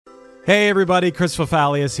Hey everybody, Chris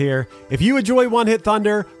Fafalius here. If you enjoy One Hit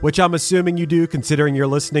Thunder, which I'm assuming you do considering you're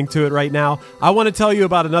listening to it right now, I want to tell you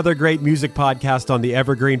about another great music podcast on the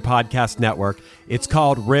Evergreen Podcast Network. It's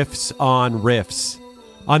called Riffs on Riffs.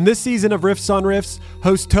 On this season of Riffs on Riffs,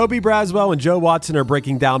 hosts Toby Braswell and Joe Watson are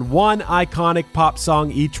breaking down one iconic pop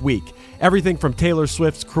song each week. Everything from Taylor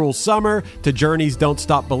Swift's Cruel Summer to Journey's Don't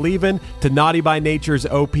Stop Believin' to Naughty by Nature's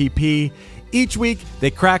OPP. Each week,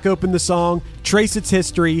 they crack open the song, trace its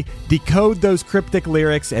history, decode those cryptic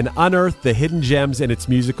lyrics, and unearth the hidden gems in its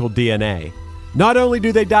musical DNA. Not only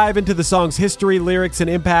do they dive into the song's history, lyrics, and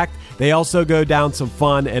impact, they also go down some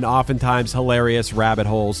fun and oftentimes hilarious rabbit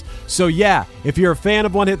holes. So yeah, if you're a fan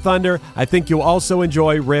of One Hit Thunder, I think you'll also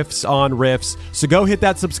enjoy Riffs on Riffs. So go hit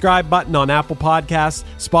that subscribe button on Apple Podcasts,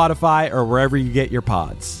 Spotify, or wherever you get your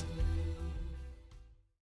pods.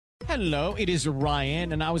 Hello, it is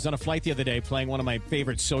Ryan, and I was on a flight the other day playing one of my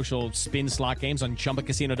favorite social spin slot games on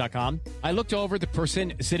ChumbaCasino.com. I looked over at the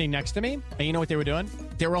person sitting next to me, and you know what they were doing?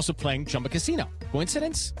 They were also playing Chumba Casino.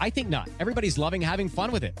 Coincidence? I think not. Everybody's loving having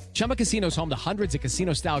fun with it. Chumba Casino is home to hundreds of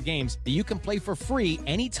casino-style games that you can play for free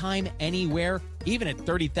anytime, anywhere, even at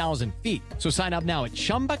 30,000 feet. So sign up now at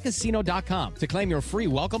ChumbaCasino.com to claim your free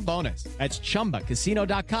welcome bonus. That's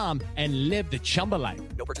ChumbaCasino.com and live the Chumba life.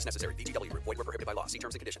 No purchase necessary. VGW. Void where prohibited by law. See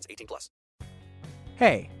terms and conditions. 18+.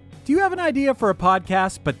 Hey, do you have an idea for a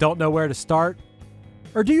podcast but don't know where to start?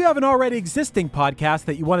 Or do you have an already existing podcast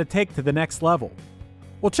that you want to take to the next level?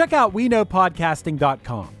 Well, check out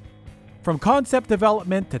WeKnowPodcasting.com. From concept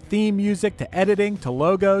development to theme music to editing to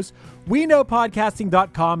logos,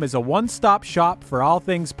 WeKnowPodcasting.com is a one-stop shop for all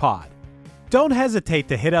things pod. Don't hesitate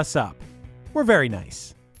to hit us up. We're very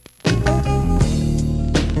nice.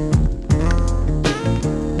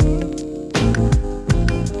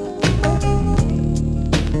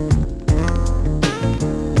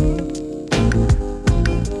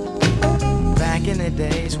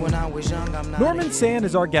 Norman Sand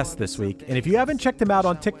is our guest this week, and if you haven't checked him out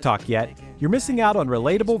on TikTok yet, you're missing out on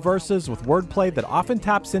relatable verses with wordplay that often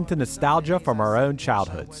taps into nostalgia from our own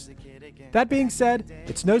childhoods. That being said,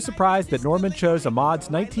 it's no surprise that Norman chose Ahmad's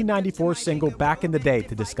 1994 single Back in the Day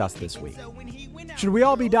to discuss this week. Should we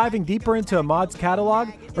all be diving deeper into Ahmad's catalog,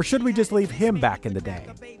 or should we just leave him back in the day?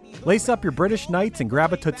 Lace up your British Knights and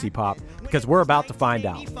grab a Tootsie Pop, because we're about to find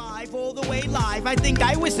out. All the way live, I think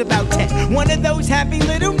I was about 10. One of those happy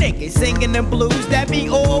little niggas singing the blues that be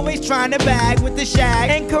always trying to bag with the shag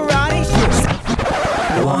and karate shoes.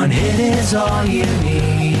 One hit is all you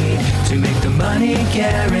need to make the money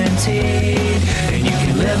guaranteed, and you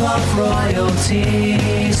can live off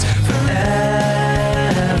royalties forever.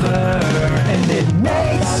 And it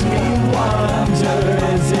makes me wonder,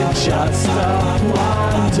 is it just a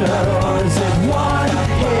wonder, or is it one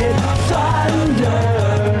hit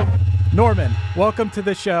thunder? Norman, welcome to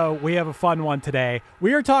the show. We have a fun one today.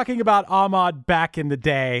 We are talking about Ahmad Back in the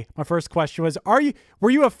Day. My first question was, were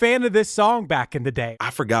you a fan of this song back in the day?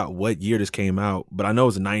 I forgot what year this came out, but I know it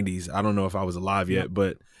was the 90s. I don't know if I was alive yet,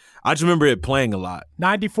 but I just remember it playing a lot.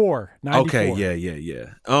 94. Okay, yeah.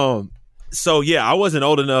 So yeah, I wasn't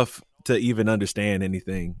old enough to even understand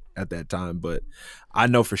anything at that time, but I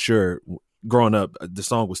know for sure growing up, the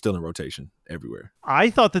song was still in rotation everywhere. I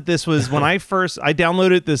thought that this was when I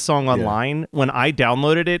downloaded this song online. Yeah. When I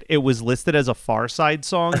downloaded it, it was listed as a Far Side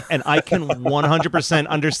song, and I can 100%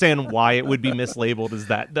 understand why it would be mislabeled as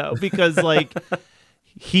that, though, because like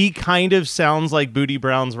he kind of sounds like Booty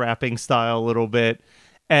Brown's rapping style a little bit,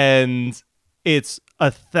 and it's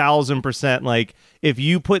 1,000% like if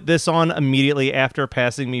you put this on immediately after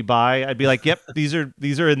passing me by, I'd be like, yep, these are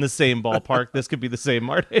in the same ballpark. This could be the same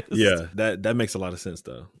artist. Yeah, that makes a lot of sense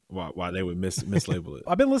though. Why they would mislabel it.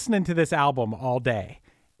 I've been listening to this album all day,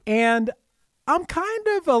 and I'm kind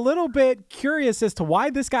of a little bit curious as to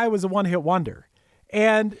why this guy was a one-hit wonder.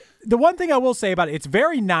 And the one thing I will say about it, it's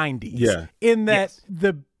very 90s. Yeah. In that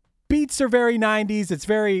the beats are very 90s. It's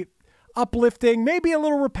very uplifting, maybe a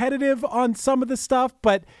little repetitive on some of the stuff,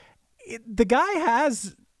 but the guy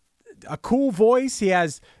has a cool voice. He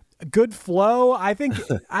has a good flow. I think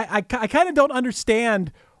I kind of don't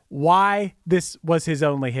understand why this was his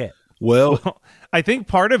only hit. Well, I think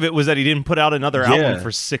part of it was that he didn't put out another album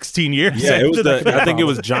for 16 years. Yeah, it was I think it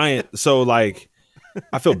was Giant. So like,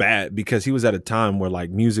 I feel bad because he was at a time where like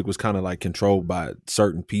music was kind of like controlled by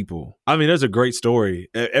certain people. I mean, there's a great story.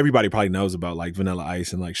 Everybody probably knows about like Vanilla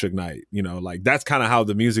Ice and like Suge Knight, you know, like that's kind of how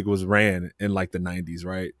the music was ran in like the 90s,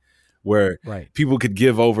 right? Where people could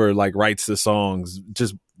give over like rights to songs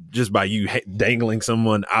just by you dangling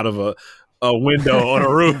someone out of a window on a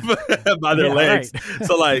roof by their Yeah, legs. right.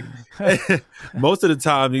 So like most of the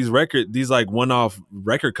time these like one-off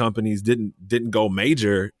record companies didn't go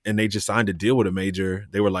major, and they just signed a deal with a major.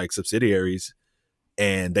 They were like subsidiaries,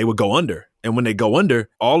 and they would go under. And when they go under,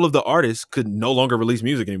 all of the artists could no longer release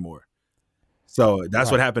music anymore. So that's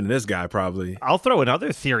what happened to this guy probably. I'll throw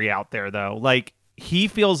another theory out there, though. Like, he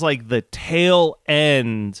feels like the tail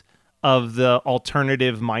end of the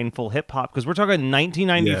alternative mindful hip hop, because we're talking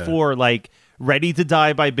 1994, like Ready to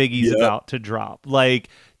Die by Biggie's about to drop. Like,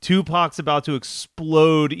 Tupac's about to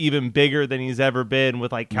explode even bigger than he's ever been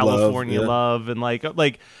with like California Love, and like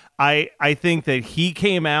I think that he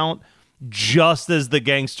came out just as the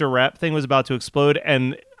gangster rap thing was about to explode.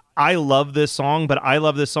 And I love this song, but I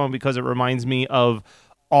love this song because it reminds me of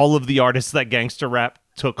all of the artists that gangster rap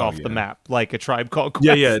took off the map, like A Tribe Called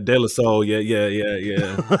Quest. Yeah, De La Soul. Yeah.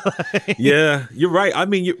 Yeah, you're right. I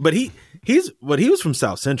mean, but he was from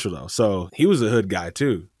South Central though, so he was a hood guy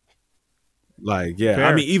too. Like, yeah, Fair.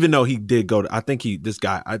 I mean, even though he did go to, I think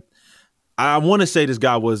I want to say this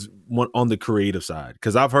guy was one on the creative side,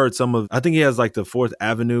 because I've heard I think he has like the Fourth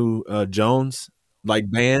Avenue Jones like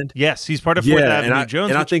band. Yes, he's part of Fourth Avenue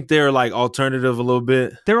Jones. And I think they're like alternative a little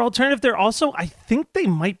bit. They're alternative. They're also, I think they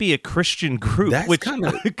might be a Christian group, That's which kind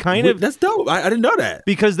of that's dope. I didn't know that.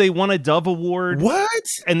 because they won a Dove Award. What?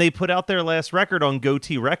 And they put out their last record on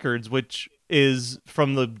Goatee Records, which is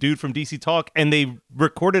from the dude from DC Talk, and they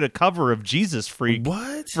recorded a cover of Jesus Freak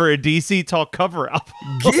What? for a DC Talk cover album.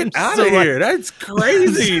 Get out So, of like, here. That's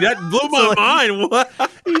crazy. That blew my mind. What?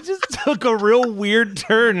 he just took a real weird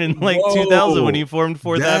turn in like Whoa. 2000 when he formed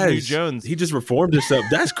Fourth Avenue Yes. Jones. He just reformed himself.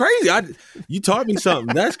 That's crazy. You taught me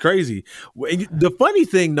something. That's crazy. The funny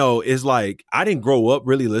thing though is, like, I didn't grow up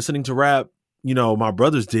really listening to rap. You know, my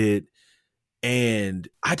brothers did, and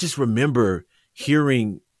I just remember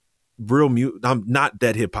hearing real music. Not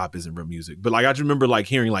that hip hop isn't real music, but like I just remember like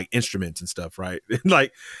hearing like instruments and stuff, right?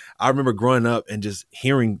 Like I remember growing up and just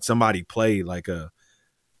hearing somebody play like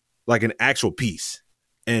an actual piece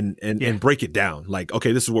and break it down. Like,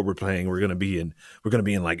 okay, this is what we're playing. We're gonna be in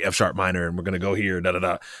like F sharp minor, and we're gonna go here, da da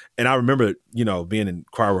da. And I remember, you know, being in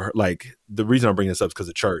choir. Like, the reason I'm bringing this up is because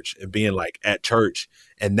of church, and being like at church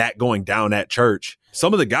and that going down at church.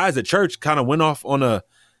 Some of the guys at church kind of went off on a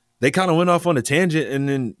tangent, and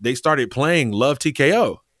then they started playing Love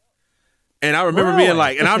TKO. And I remember being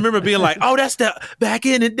like, oh, that's the back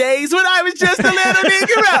in the days when I was just a little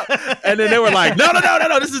nigga out. And then they were like, no,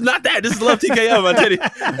 this is not that. This is Love TKO, my titty.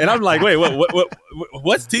 And I'm like, wait,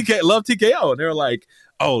 what's Love TKO? And they were like,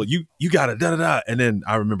 oh, you got to da da da. And then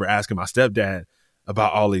I remember asking my stepdad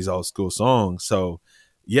about all these old school songs. So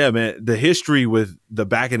yeah, man, the history with the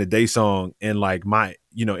back in the day song and like my,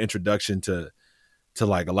 you know, introduction to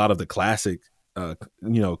like a lot of the classics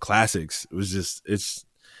was just,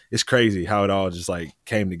 it's crazy how it all just like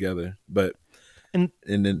came together. But And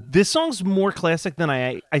then this song's more classic than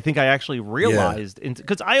I think I actually realized,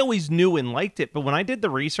 because I always knew and liked it, but when I did the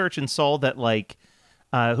research and saw that, like,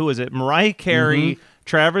 who is it? Mariah Carey,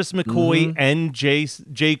 Travis McCoy, and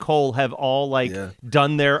J. Cole have all like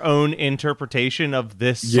done their own interpretation of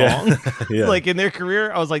this song, like in their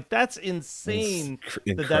career. I was like, that's insane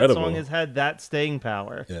that song has had that staying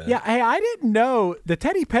power. Yeah, hey, I didn't know the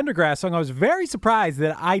Teddy Pendergrass song. I was very surprised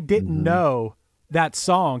that I didn't know that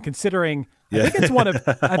song, considering I think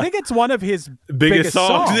it's one of his biggest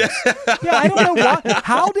songs. Yeah, I don't know why.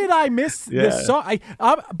 How did I miss this song?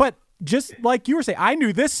 But just like you were saying, I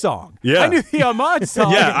knew this song. Yeah. I knew the Ahmad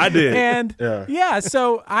song. Yeah, I did. And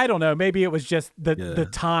so I don't know. Maybe it was just the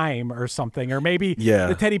time or something, or maybe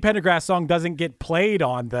the Teddy Pendergrass song doesn't get played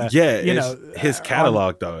on the his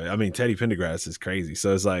catalog though. I mean, Teddy Pendergrass is crazy.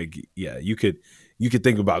 So it's like, you could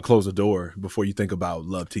think about Close the Door before you think about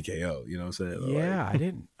Love TKO. You know what I'm saying? Yeah, I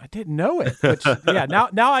didn't know it. Which,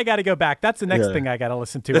 now I got to go back. That's the next thing I got to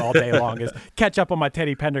listen to all day long is catch up on my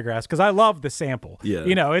Teddy Pendergrass, because I love the sample. Yeah.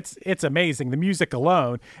 You know, it's amazing, the music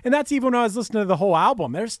alone, and that's even when I was listening to the whole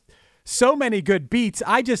album. There's so many good beats.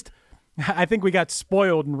 I think we got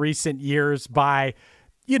spoiled in recent years by,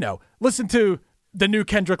 listen to the new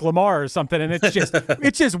Kendrick Lamar or something, and it's just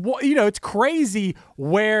it's crazy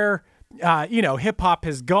where hip hop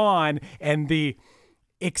has gone, and the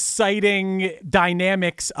exciting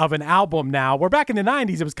dynamics of an album now. Where back in the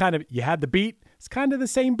 90s, it was kind of, you had the beat, it's kind of the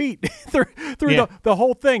same beat through the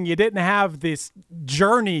whole thing. You didn't have this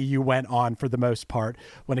journey you went on for the most part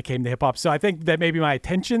when it came to hip hop. So I think that maybe my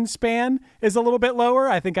attention span is a little bit lower.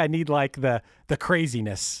 I think I need like the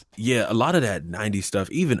craziness. Yeah, a lot of that 90s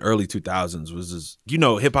stuff, even early 2000s, was just,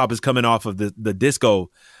 hip hop is coming off of the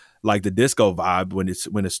disco, like the disco vibe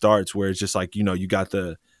when it starts, where it's just like, you got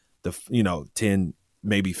the 10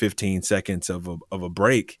 maybe 15 seconds of a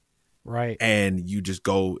break, Right. and you just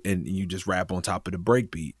go and you just rap on top of the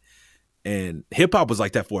break beat. And hip hop was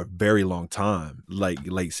like that for a very long time, like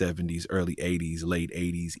late 70s, early 80s, late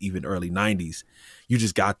 80s, even early 90s. You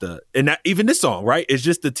just got even this song, right? It's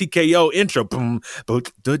just the TKO intro.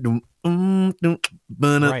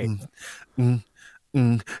 Right.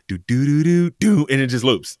 And it just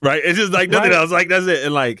loops, right? It's just like nothing else. Like, that's it.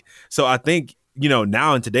 And like, so I think,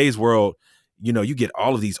 now in today's world, you get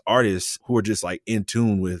all of these artists who are just like in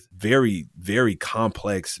tune with very, very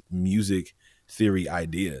complex music theory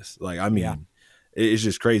ideas. Like, I mean, it's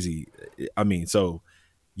just crazy. I mean, so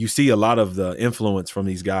you see a lot of the influence from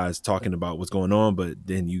these guys talking about what's going on, but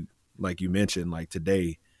then you, like you mentioned, like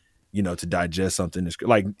today, to digest something is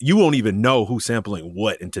like you won't even know who's sampling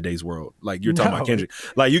what in today's world. Like you're talking about Kendrick.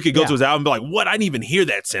 Like you could go to his album and be like, what? I didn't even hear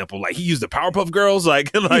that sample. Like he used the Powerpuff Girls.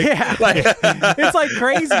 Like it's like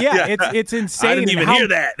crazy. Yeah. It's insane. I didn't even hear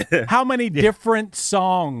that. How many different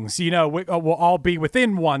songs, will all be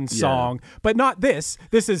within one song, but not this.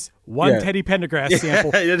 This is one Teddy Pendergrass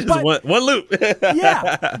sample. Just one loop.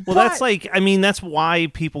 Well, that's like, I mean, that's why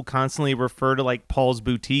people constantly refer to like Paul's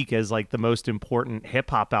Boutique as like the most important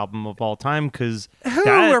hip hop album of all time. Because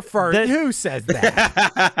who says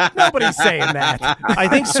that? Nobody's saying that. I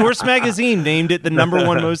think Source Magazine named it the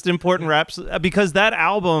 #1 most important raps because that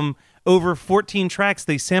album, over 14 tracks,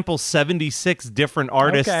 they sample 76 different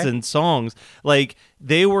artists and songs. Like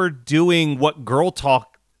they were doing what Girl Talk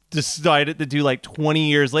decided to do like 20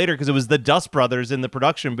 years later, because it was the Dust Brothers in the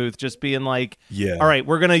production booth just being like, all right,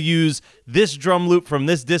 we're gonna use this drum loop from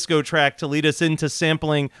this disco track to lead us into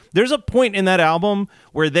sampling. There's a point in that album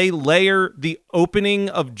where they layer the opening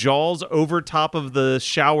of Jaws over top of the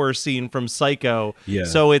shower scene from Psycho.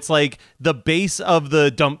 So it's like the bass of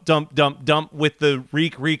the dump dump dump dump with the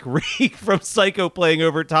reek reek reek from Psycho playing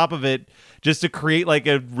over top of it, just to create like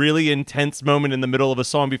a really intense moment in the middle of a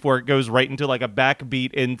song before it goes right into like a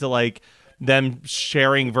backbeat into like them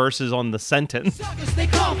sharing verses on the sentence. They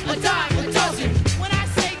come a dime a dozen. When I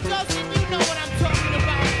say dozen, you know what I'm talking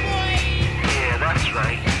about, boy. Yeah, that's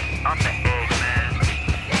right. I'm the Eggman.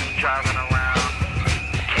 Driving around,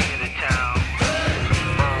 king of the town.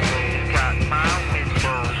 Always got my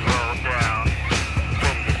windows rolled down.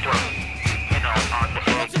 Ready to throw, I'm the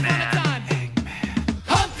Eggman.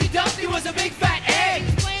 Humpty Dumpty was a big fat egg.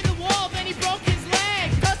 Playing the wall, then he broke his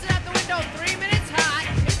leg. Tossed out the window 3 minutes high.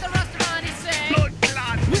 Hit the restaurant, he said.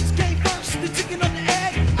 Which came first, the chicken or the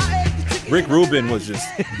egg? I ate the chicken. Rick Rubin was just,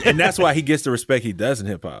 and that's why he gets the respect he does in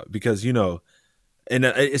hip hop, because and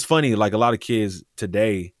it's funny, like a lot of kids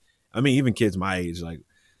today, I mean, even kids my age, like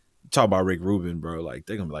talk about Rick Rubin, bro, like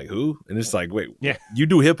they're gonna be like, who? And it's like, wait, you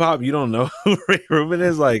do hip hop, you don't know who Rick Rubin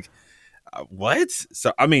is? Like, what?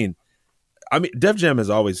 So I mean, Def Jam has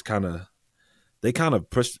always they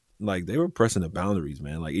pushed, like they were pressing the boundaries,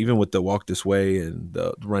 man. Like even with the Walk This Way and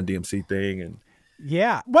the Run DMC thing, and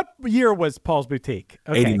what year was Paul's Boutique?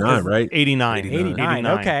 89, right? 89.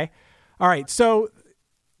 Okay. All right. So,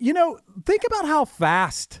 think about how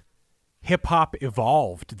fast hip hop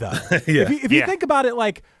evolved, though. If you think about it,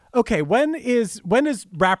 like, okay, when is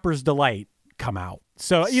Rapper's Delight come out?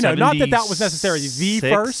 So, not that was necessarily the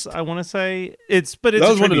first. I want to say that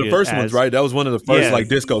was one of the first ones, right? That was one of the first like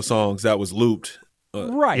disco songs that was looped.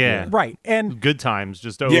 Right. And Good Times,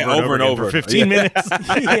 just over and over for 15 minutes.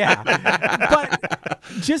 But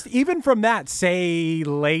just even from that, say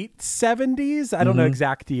late 70s, I don't know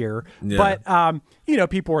exact year, but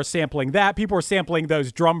people were sampling that. People were sampling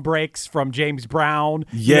those drum breaks from James Brown.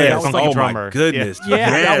 Yes. Like a drummer. My goodness.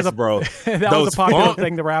 That was bro. That was a popular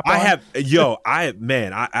thing to rap on.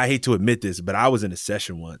 I hate to admit this, but I was in a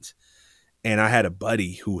session once and I had a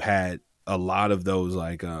buddy who had a lot of those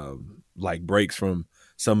like breaks from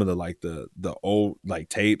some of the old like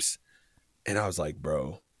tapes, and I was like,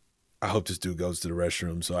 bro, I hope this dude goes to the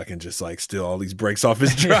restroom so I can just like steal all these breaks off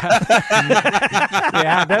his drive.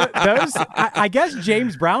 Those I guess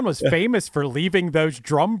James Brown was famous for leaving those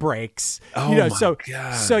drum breaks.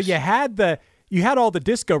 So you had all the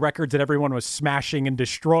disco records that everyone was smashing and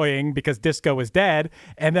destroying because disco was dead.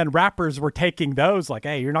 And then rappers were taking those like,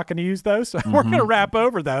 hey, you're not going to use those? So we're going to rap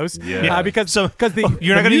over those. Because you're not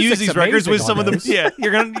going to use these records with some of those.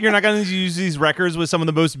 you're not going to use these records with some of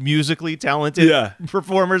the most musically talented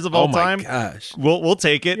performers of all time. Gosh. We'll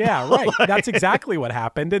take it. Yeah, right. That's exactly what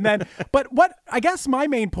happened. And then, but what I guess my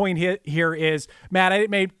main point here is, Matt, I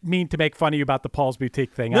didn't mean to make fun of you about the Paul's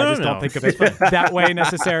Boutique thing. I just don't think of it that way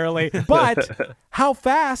necessarily. But how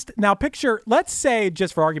fast? Now picture, let's say,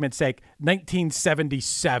 just for argument's sake,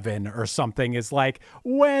 1977 or something is like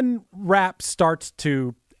when rap starts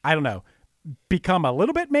to, I don't know, become a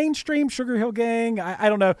little bit mainstream. Sugar Hill Gang. I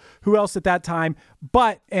don't know who else at that time,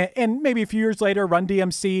 but and maybe a few years later, Run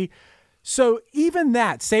DMC. So even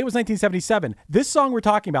that, say it was 1977, this song we're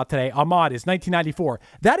talking about today, Ahmad, is 1994.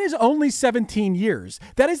 That is only 17 years.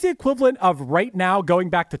 That is the equivalent of right now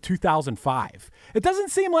going back to 2005. It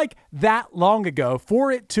doesn't seem like that long ago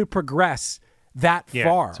for it to progress that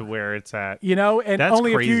far to where it's at. You know, and That's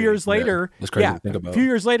only crazy. a few years later, That's crazy to think about. a few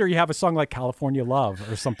years later, you have a song like California Love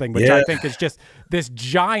or something, which I think is just this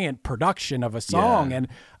giant production of a song. And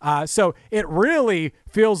so it really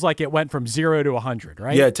feels like it went from 0 to 100,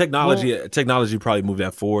 right? Yeah, technology probably moved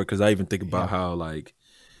that forward, because I even think about how, like,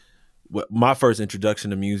 my first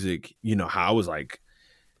introduction to music, you know, how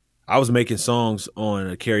I was making songs on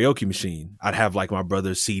a karaoke machine. I'd have like my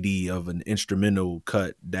brother's CD of an instrumental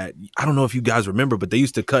cut that, I don't know if you guys remember, but they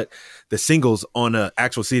used to cut the singles on an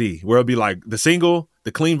actual CD where it'd be like the single,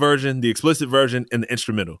 the clean version, the explicit version, and the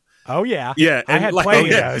instrumental. Oh yeah. Yeah. I had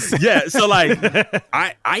plenty of those. Yeah. So like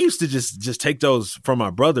I used to just take those from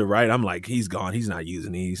my brother, right? I'm like, he's gone. He's not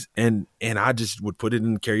using these. And I just would put it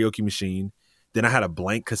in the karaoke machine. Then I had a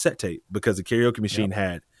blank cassette tape, because the karaoke machine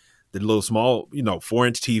had the little small,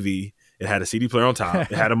 4-inch TV. It had a CD player on top.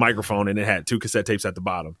 It had a microphone, and it had 2 cassette tapes at the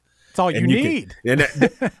bottom. That's all you need.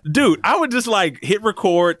 Dude, I would just like hit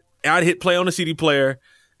record. I'd hit play on the CD player,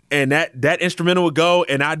 and that instrumental would go,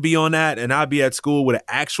 and I'd be on that, and I'd be at school with an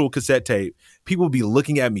actual cassette tape. People would be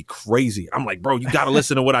looking at me crazy. I'm like, bro, you got to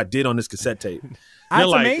listen to what I did on this cassette tape. That's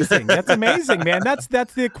amazing. That's amazing, man. That's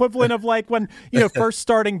the equivalent of like when, first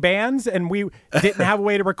starting bands and we didn't have a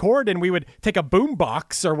way to record, and we would take a boom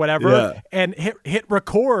box or whatever and hit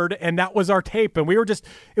record, and that was our tape. And we were just,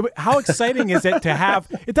 how exciting is it to have,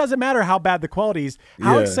 it doesn't matter how bad the quality is,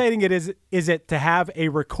 how exciting is it to have a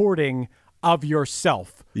recording of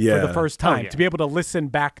yourself for the first time, to be able to listen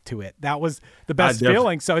back to it. That was the best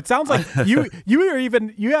feeling. So it sounds like you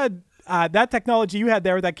had that technology you had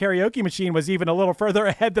there with that karaoke machine was even a little further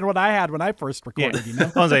ahead than what I had when I first recorded.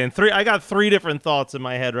 I was saying I got 3 different thoughts in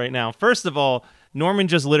my head right now. First of all, Norman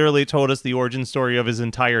just literally told us the origin story of his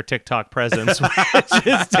entire TikTok presence,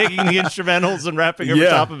 just taking the instrumentals and rapping over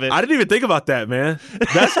top of it. I didn't even think about that, man.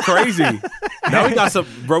 That's crazy. Now we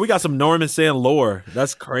got some Norman saying lore.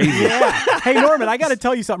 That's crazy. Yeah. Hey, Norman, I got to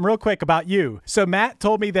tell you something real quick about you. So Matt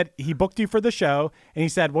told me that he booked you for the show, and he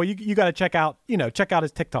said, well, you got to check out his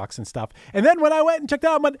TikToks and stuff. And then when I went and checked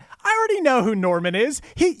out, I went, I already know who Norman is.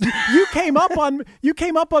 You came up on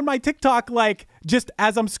my TikTok, like, just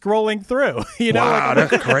as I'm scrolling through, Wow,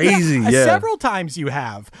 that's crazy. Yeah. Several times you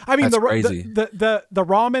have. I mean, that's crazy. The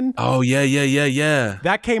ramen. Oh, yeah.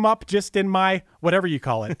 That came up just in my, whatever you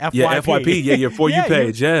call it, FYP. Yeah, FYP. Yeah, your For You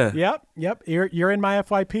page. Yep. You're in my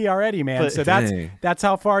FYP already, man. So that's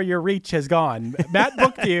how far your reach has gone. Matt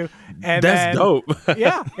booked you. And that's dope.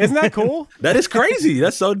 Yeah. Isn't that cool? That is crazy.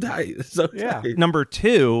 That's so tight. So tight. Number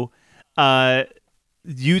 2,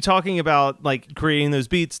 you talking about like creating those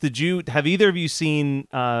beats. Have either of you seen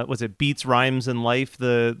was it Beats, Rhymes, and Life,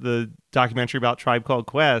 the documentary about Tribe Called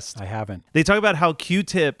Quest? I haven't. They talk about how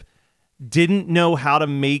Q-Tip didn't know how to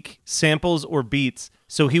make samples or beats,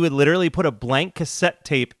 so he would literally put a blank cassette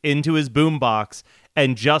tape into his boombox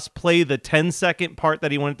and just play the 10-second part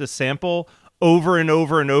that he wanted to sample over and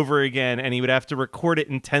over and over again, and he would have to record it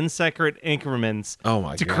in 10-second increments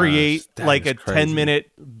to create like a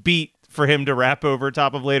 10-minute beat for him to rap over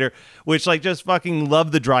top of later, which like just fucking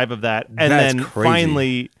love the drive of that. And that's then crazy.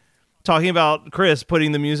 Finally, talking about Chris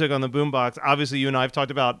putting the music on the boombox, obviously you and I have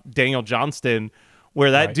talked about Daniel Johnston,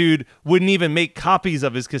 where that dude wouldn't even make copies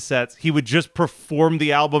of his cassettes. He would just perform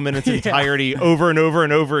the album in its entirety over and over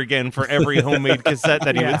and over again for every homemade cassette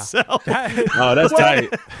that he would sell. That's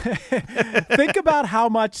tight. Think about how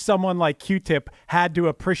much someone like Q-Tip had to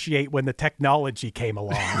appreciate when the technology came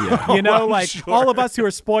along. All of us who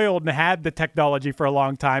are spoiled and had the technology for a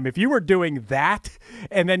long time, if you were doing that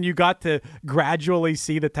and then you got to gradually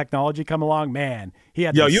see the technology come along, man, he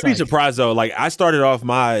had you'd be surprised though. Like, I started off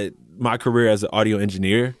my career as an audio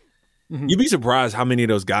engineer. Mm-hmm. You'd be surprised how many of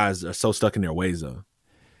those guys are so stuck in their ways though.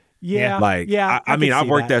 I mean, I've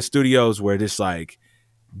worked at studios where it's like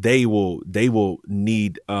they will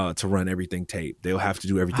need to run everything tape. They'll have to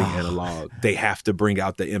do everything analog. They have to bring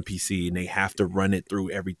out the MPC and they have to run it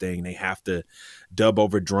through everything. They have to dub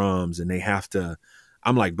over drums and they have to.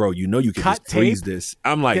 I'm like, bro, you can just freeze this.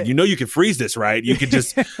 I'm like, you can freeze this, right? You could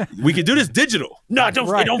just, we could do this digital. No, it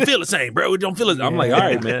don't feel the same, bro. It don't feel it. I'm like, all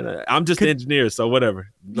right, man. I'm just an engineer, so whatever.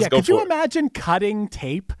 Let's go could for you it. imagine cutting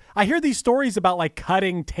tape? I hear these stories about like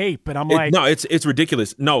cutting tape, and I'm like, no, it's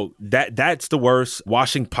ridiculous. No, that's the worst.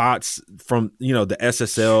 Washing pots from the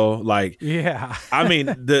SSL, like, yeah. I mean,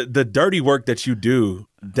 the dirty work that you do.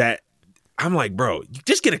 That I'm like, bro, you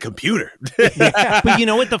just get a computer. But you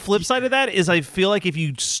know what? The flip side of that is I feel like if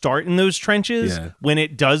you start in those trenches, when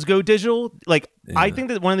it does go digital, like I think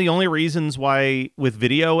that one of the only reasons why with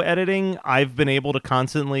video editing, I've been able to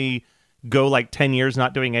constantly go like 10 years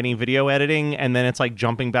not doing any video editing, and then it's like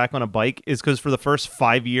jumping back on a bike, is because for the first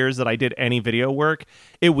 5 years that I did any video work,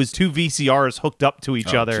 it was 2 VCRs hooked up to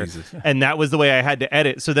each other. Jesus. And that was the way I had to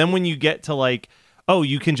edit. So then when you get to like, oh,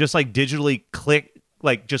 you can just like digitally click,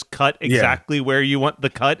 like just cut exactly where you want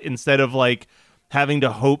the cut instead of like having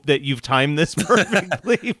to hope that you've timed this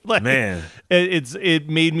perfectly. Like, Man, it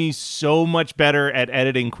made me so much better at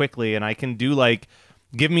editing quickly, and I can do like,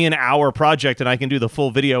 give me an hour project and I can do the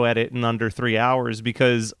full video edit in under 3 hours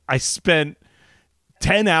because I spent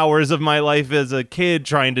 10 hours of my life as a kid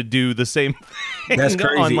trying to do the same thing that's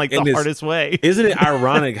crazy. on like the hardest way. Isn't it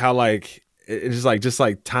ironic how like it's just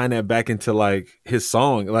like tying that back into like his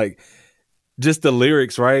song, like just the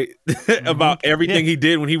lyrics, right? About everything he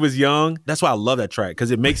did when he was young. That's why I love that track,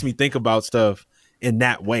 because it makes me think about stuff in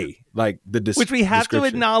that way, like which we have to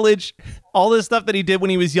acknowledge all the stuff that he did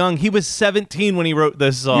when he was young. He was 17 when he wrote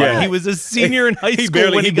this song. He was a senior in high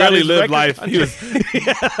school when he got his lived record life.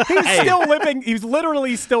 contract. He's still living. He's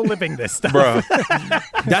literally still living this stuff, bro.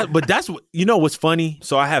 But that's what, you know what's funny.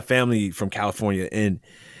 So I have family from California, and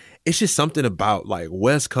it's just something about like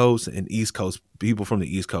West Coast and East Coast people from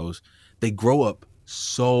the East Coast. They grow up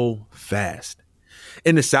so fast.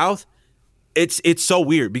 In the South, it's so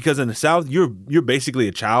weird, because in the South you're basically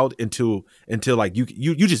a child until like you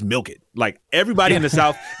just milk it. Like everybody in the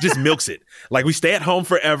South just milks it. Like we stay at home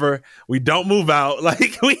forever. We don't move out.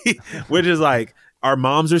 Like we're just like, our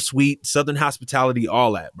moms are sweet, Southern hospitality,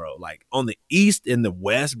 all that, bro. Like on the East and the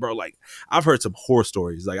West, bro, like I've heard some horror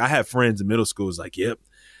stories. Like I have friends in middle school who's like, yep,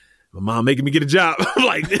 my mom making me get a job. I'm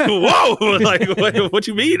like, whoa, like what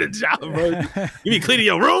you mean a job, bro? You mean cleaning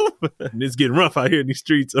your room? And it's getting rough out here in these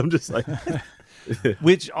streets. I'm just like,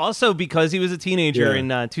 which also, because he was a teenager in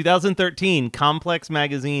 2013, Complex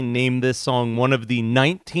Magazine named this song one of the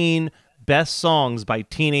 19 best songs by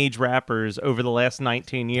teenage rappers over the last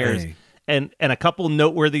 19 years. Dang. And a couple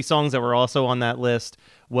noteworthy songs that were also on that list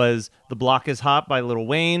was The Block is Hot by Lil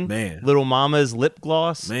Wayne, Little Mama's Lip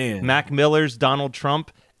Gloss, Mac Miller's Donald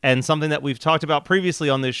Trump, and something that we've talked about previously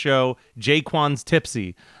on this show, Jaquan's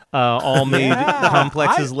Tipsy, all made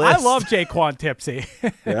Complex's list. I love Jaquan Tipsy.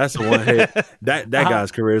 That's the one. Hey, that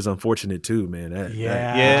guy's career is unfortunate too, man.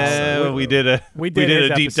 We did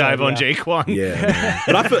a deep dive on Jaquan. Yeah, man.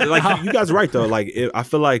 But I feel like you guys are right though. Like I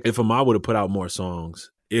feel like if Ahmad would have put out more songs,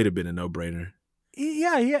 it'd have been a no-brainer.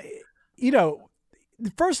 Yeah. You know,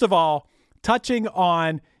 first of all, touching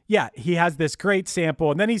on. Yeah, he has this great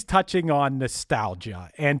sample, and then he's touching on nostalgia,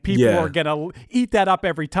 and people are going to eat that up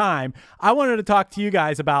every time. I wanted to talk to you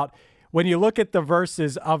guys about, when you look at the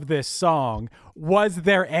verses of this song, was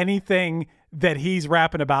there anything that he's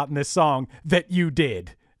rapping about in this song that you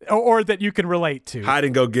did or that you can relate to? Hide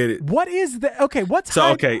and go get it. What is the, okay, what's so,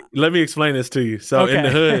 okay, let me explain this to you. So in the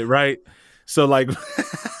hood, right? So like...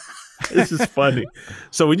 This is funny.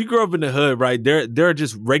 So when you grow up in the hood, right, there are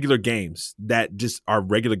just regular games that just are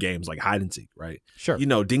regular games, like hide and seek, right? Sure. You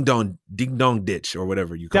know, ding dong ditch or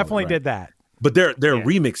whatever you call Definitely it. Did that. But there are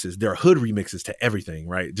remixes. There are hood remixes to everything,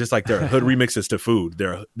 right? Just like there are hood remixes to food.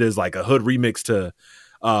 There's like a hood remix to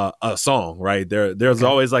a song, right? There's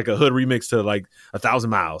always like a hood remix to like 1,000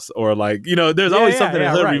 Miles, or like, you know, there's always something in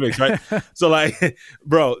hood remix, right? So like,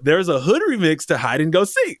 bro, there's a hood remix to hide and go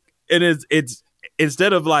seek, and it's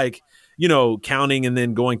instead of like, you know, counting and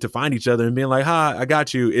then going to find each other and being like, "Ha, I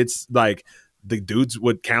got you." It's like the dudes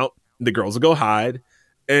would count, the girls would go hide,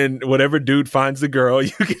 and whatever dude finds the girl,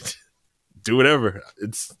 you can do whatever.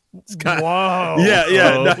 It's kind of, whoa, yeah.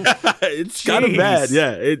 No, it's kind of bad.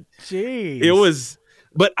 Yeah, it was.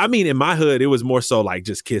 But I mean, in my hood, it was more so like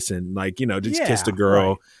just kissing, like, you know, just kiss the girl,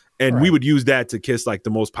 right. And we would use that to kiss like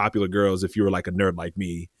the most popular girls if you were like a nerd like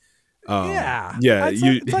me.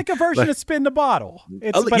 It's like a version of Spin the Bottle.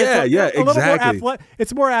 It's exactly.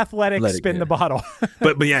 It's more athletic. Spin the Bottle.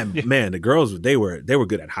 but yeah, man, the girls they were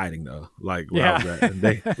good at hiding though. Like where I was at.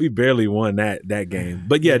 And we barely won that game.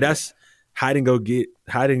 But yeah, that's hide and go get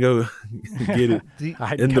it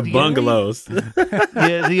in the bungalows.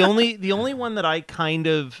 Yeah, the only one that I kind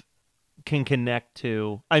of can connect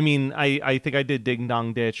to. I mean, I think I did Ding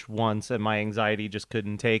Dong Ditch once, and my anxiety just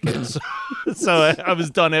couldn't take it, so I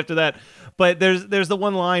was done after that. But there's the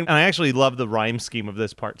one line, and I actually love the rhyme scheme of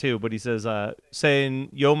this part too. But he says, saying,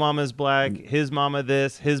 "Yo mama's black, his mama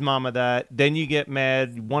this, his mama that. Then you get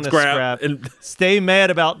mad, you want to scrap, and stay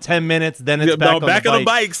mad about 10 minutes. Then it's back on the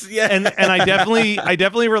bikes." Yeah, and I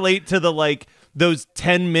definitely relate to the like. those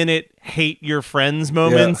 10-minute hate your friends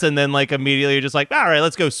moments, and then like immediately you're just like, all right,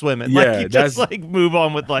 let's go swimming. Like you just like move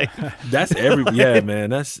on with life. That's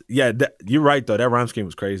man. You're right though. That rhyme scheme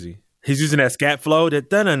was crazy. He's using that scat flow. That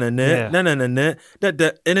that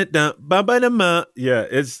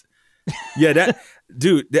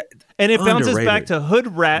dude. And it bounces underrated. back to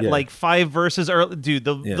Hood Rat like 5 verses early. Dude,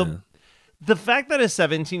 the fact that a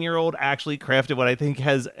 17-year-old actually crafted what I think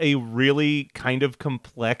has a really kind of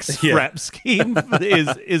complex rap scheme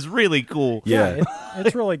is really cool. Yeah,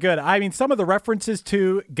 it's really good. I mean, some of the references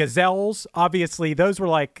to Gazelles, obviously, those were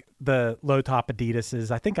like the low-top Adidases.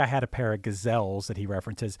 I think I had a pair of Gazelles that he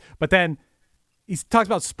references. But then he talks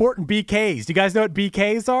about sporting BKs. Do you guys know what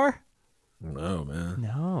BKs are? No, man.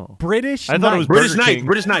 No. British I thought it was British Burger King.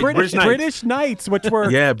 British Knights, which were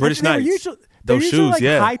British they were Knights. usually, Those usually shoes,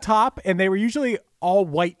 like high top, and they were usually all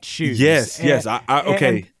white shoes. Yes. British There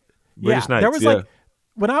was Knights, like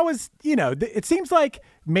when I was, it seems like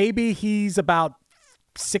maybe he's about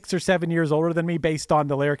 6 or 7 years older than me based on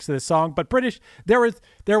the lyrics of the song. But British, there was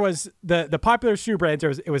the popular shoe brands.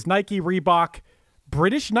 It was Nike, Reebok.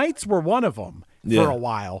 British Knights were one of them for a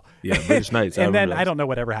while. Yeah, British Knights. And then I don't know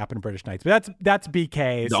whatever happened to British Knights, but that's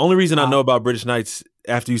BKs. The only reason I know about British Knights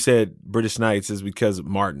after you said British Knights is because of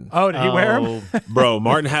Martin. Oh, did he wear them? Bro,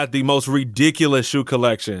 Martin had the most ridiculous shoe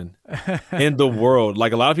collection in the world.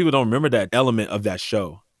 Like, a lot of people don't remember that element of that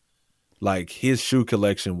show. Like, his shoe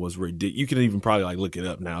collection was ridiculous. You can even probably like look it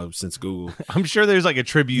up now since Google. I'm sure there's like a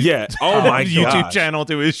tribute YouTube YouTube channel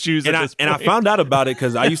to his shoes and at this point. And I found out about it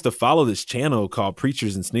because I used to follow this channel called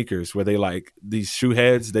Preachers and Sneakers, where they like these shoe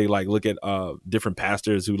heads. They like look at different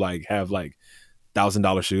pastors who like have like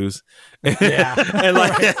 $1,000 shoes. Yeah. And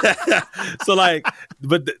like, so like,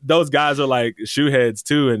 but those guys are like shoe heads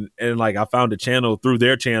too. And like, I found a channel through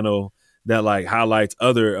their channel that like highlights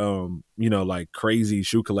other, like crazy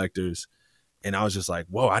shoe collectors. And I was just like,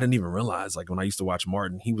 whoa, I didn't even realize, like, when I used to watch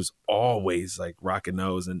Martin, he was always like rocking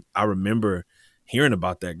those. And I remember hearing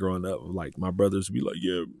about that growing up. Like, my brothers would be like,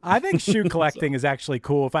 yeah. I think shoe collecting is actually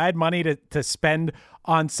cool. If I had money to spend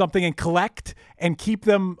on something and collect and keep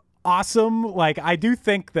them awesome, like, I do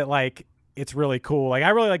think that, like, it's really cool. Like, I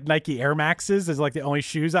really like Nike Air Maxes as like the only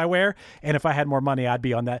shoes I wear. And if I had more money, I'd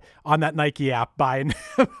be on that Nike app buying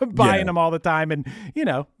them all the time. And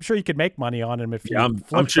I'm sure you could make money on them if you.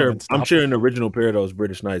 I'm sure an original pair of those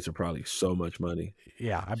British Knights are probably so much money.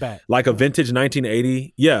 Yeah, I bet. Like a vintage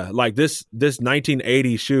 1980. Yeah, like this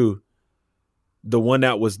 1980 shoe, the one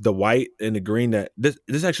that was the white and the green. That this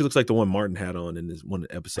actually looks like the one Martin had on in this one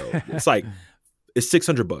episode. It's like it's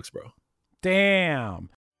 $600, bro. Damn.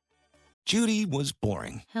 Judy was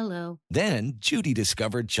boring. Hello. Then Judy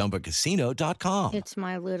discovered ChumbaCasino.com. It's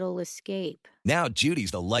my little escape. Now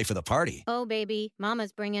Judy's the life of the party. Oh, baby,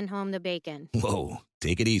 mama's bringing home the bacon. Whoa,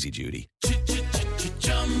 take it easy, Judy.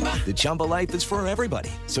 The Chumba life is for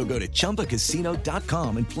everybody. So go to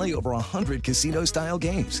ChumbaCasino.com and play over 100 casino-style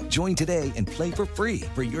games. Join today and play for free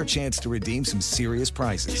for your chance to redeem some serious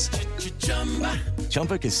prizes.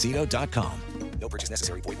 ChumbaCasino.com. No purchase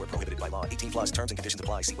necessary. Void where prohibited by law. 18 plus terms and conditions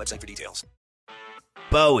apply. See website for details.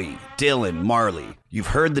 Bowie, Dylan, Marley. You've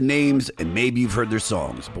heard the names and maybe you've heard their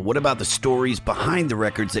songs, but what about the stories behind the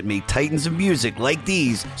records that made titans of music like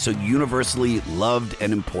these so universally loved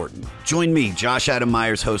and important? Join me, Josh Adam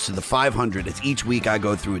Myers, host of The 500, as each week I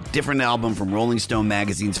go through a different album from Rolling Stone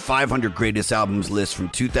magazine's 500 Greatest Albums list from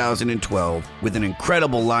 2012 with an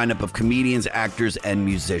incredible lineup of comedians, actors, and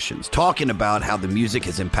musicians talking about how the music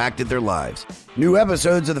has impacted their lives. New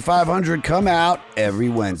episodes of The 500 come out every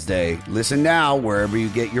Wednesday. Listen now wherever you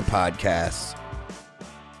get your podcasts.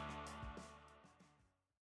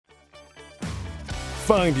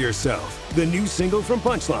 Find Yourself, the new single from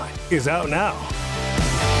Punchline, is out now.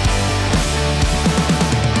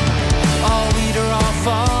 All lead or I'll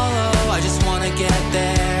follow, I just want to get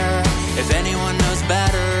there. If anyone knows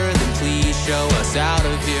better, then please show us out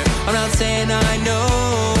of here. I'm not saying I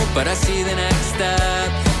know, but I see the next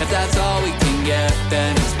step. If that's all we can get,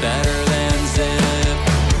 then it's better than zip.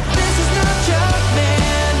 This is no joke,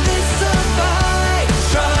 man, this is a fight.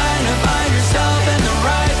 Trying to find yourself in the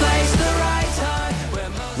right place, the right time.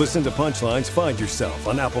 Listen to Punchline's Find Yourself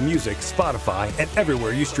on Apple Music, Spotify, and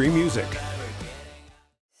everywhere you stream music.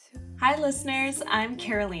 Hi listeners, I'm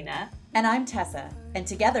Carolina. And I'm Tessa, and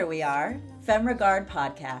together we are Femme Regard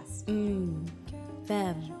Podcast.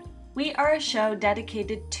 Femme. We are a show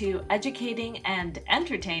dedicated to educating and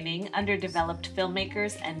entertaining underdeveloped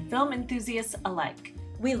filmmakers and film enthusiasts alike.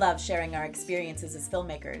 We love sharing our experiences as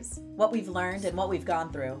filmmakers, what we've learned and what we've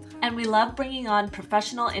gone through. And we love bringing on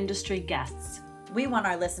professional industry guests. We want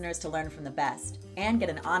our listeners to learn from the best and get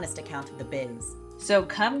an honest account of the biz. So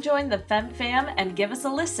come join the Fem Fam and give us a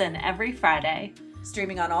listen every Friday.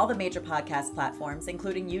 Streaming on all the major podcast platforms,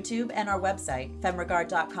 including YouTube and our website,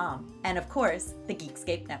 femregard.com, and of course, the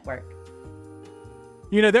Geekscape Network.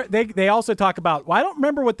 You know, they also talk about, well, I don't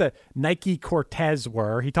remember what the Nike Cortez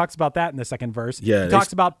were. He talks about that in the second verse. Yeah, he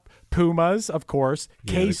talks about Pumas, of course,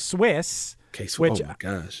 Yeah, K-Swiss. K-Swiss, oh my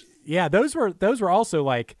gosh. Yeah, those were also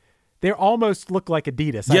like, they almost look like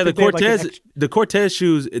Adidas. Yeah, the Cortez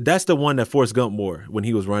shoes, that's the one that Forrest Gump wore when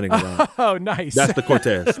he was running around. Oh, nice. That's the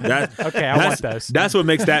Cortez. Okay, I want those. That's what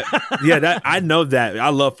makes that. Yeah, that I know that. I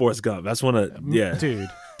love Forrest Gump. That's one of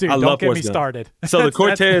Dude, I don't love get Forrest me Gump. started. So the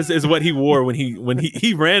Cortez is what he wore when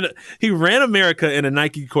he ran America in a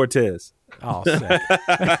Nike Cortez. Oh, sick.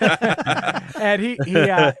 And he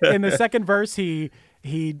in the second verse he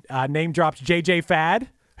name drops JJ Fad.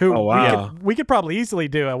 Who Oh, wow. we could probably easily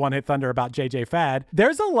do a One Hit Thunder about JJ Fad.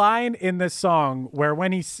 There's a line in this song where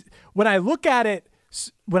when I look at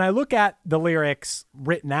the lyrics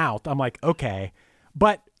written out, I'm like, okay.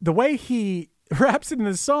 But the way he raps it in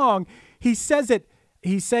the song, he says it,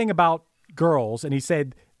 he's saying about girls, and he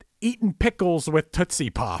said, eating pickles with Tootsie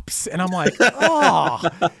Pops. And I'm like, oh.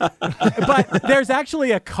 But there's actually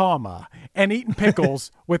a comma, and eating pickles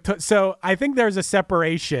with so I think there's a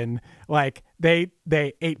separation, like they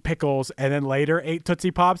ate pickles and then later ate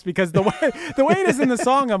Tootsie Pops, because the way it is in the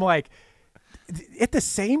song, I'm like, at the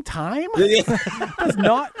same time? That's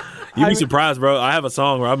not. You'd be surprised, bro. I have a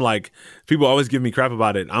song where I'm like, people always give me crap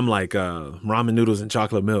about it. I'm like, ramen noodles and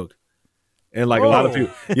chocolate milk. And like a lot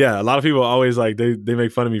of people always like, they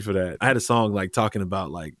make fun of me for that. I had a song like talking about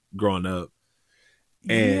like growing up.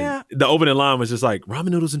 And the opening line was just like, ramen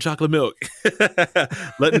noodles and chocolate milk.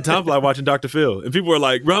 Letting the time fly watching Dr. Phil. And people were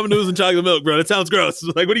like, ramen noodles and chocolate milk, bro. That sounds gross.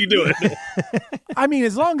 Like, what are you doing? I mean,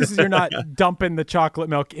 as long as you're not dumping the chocolate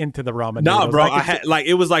milk into the ramen Nah, noodles. bro.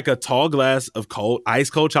 It was like a tall glass of ice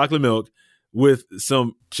cold chocolate milk with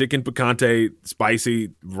some chicken picante, spicy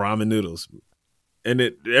ramen noodles.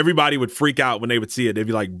 And everybody would freak out when they would see it. They'd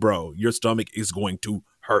be like, bro, your stomach is going to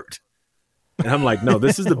hurt. And I'm like, no,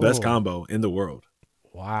 this is the best combo in the world.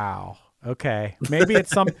 Wow. Okay. Maybe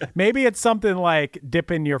it's something like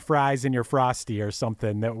dipping your fries in your Frosty or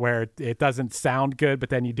something, that where it doesn't sound good, but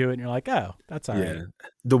then you do it and you're like, oh, that's all right.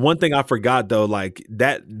 The one thing I forgot though, like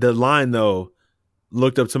the line though,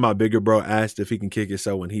 looked up to my bigger bro, asked if he can kick it.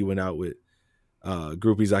 So when he went out with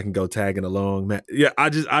groupies, I can go tagging along, man. Yeah.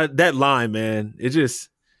 That line, man, it just,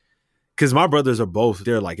 cause my brothers are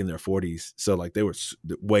they're like in their 40s. So like they were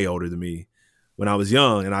way older than me when I was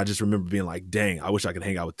young. And I just remember being like, dang, I wish I could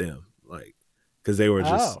hang out with them. Like, cause they were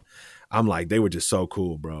just, I'm like, they were just so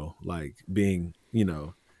cool, bro. Like being,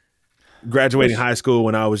 graduating high school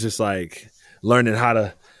when I was just like learning how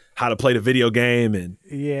to play the video game, and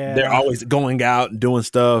they're always going out and doing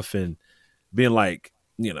stuff and being like,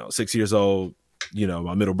 6 years old,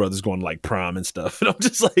 my middle brother's going to like prom and stuff. And I'm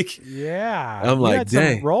just like, I'm like,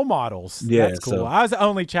 dang. some role models. Yeah, that's cool. I was the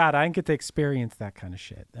only child. I didn't get to experience that kind of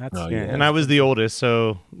shit. That's and I was the oldest,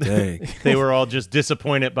 so they were all just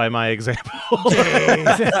disappointed by my example.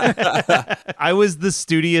 I was the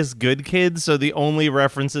studious good kid, so the only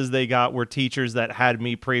references they got were teachers that had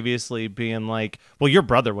me previously being like, well, your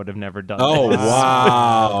brother would have never done this.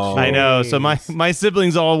 Wow. I know. So my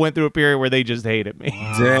siblings all went through a period where they just hated me.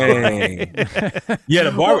 Dang. Yeah,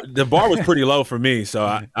 the bar was pretty low for me, so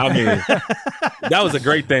I mean, that was a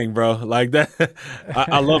great thing, bro. Like that,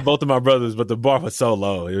 I love both of my brothers, but the bar was so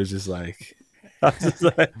low. It was just like,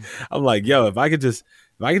 I'm like, yo, if I could just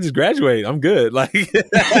graduate, I'm good. Like,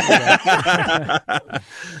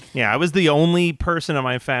 yeah, I was the only person on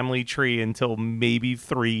my family tree until maybe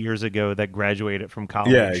 3 years ago that graduated from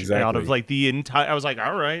college. Yeah, exactly. Out of like the entire, I was like,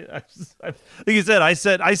 all right. Like you said, I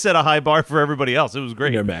set a high bar for everybody else. It was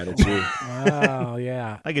great. They're mad at you. Oh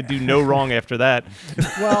yeah, I could do no wrong after that.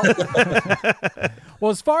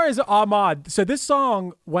 Well, as far as Ahmad, so this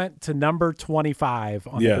song went to number 25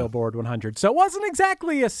 on the Billboard 100. So it wasn't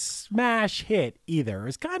exactly a smash hit either.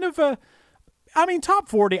 It's kind of top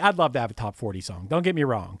 40. I'd love to have a top 40 song. Don't get me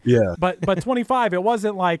wrong. Yeah. But 25, it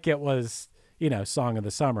wasn't like it was, Song of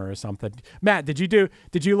the Summer or something. Matt, did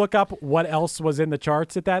you look up what else was in the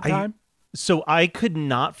charts at that time? So I could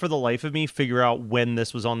not for the life of me figure out when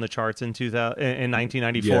this was on the charts in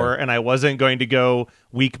 1994, and I wasn't going to go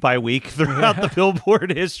week by week throughout the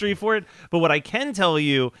Billboard history for it. But what I can tell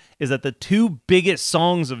you is that the two biggest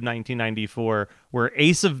songs of 1994 were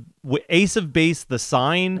Ace of Base, The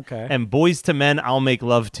Sign, and Boyz II Men, I'll Make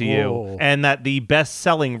Love to You. Whoa. And that the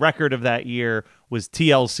best-selling record of that year was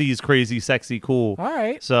TLC's Crazy Sexy Cool. All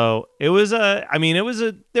right. So there was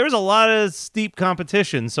a lot of steep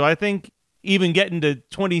competition. So I think even getting to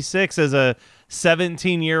 26 as a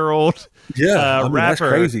 17-year-old Yeah, rapper that's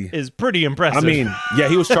crazy. is pretty impressive. I mean, yeah,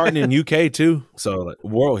 he was charting in UK too, so like,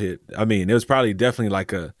 world hit. I mean, it was probably definitely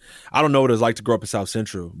like I don't know what it was like to grow up in South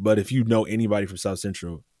Central, but if you know anybody from South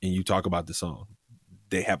Central and you talk about the song,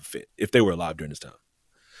 they have a fit if they were alive during this time.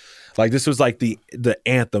 Like this was like the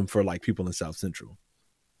anthem for like people in South Central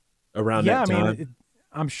around that time. I mean,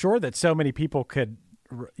 I'm sure that so many people could,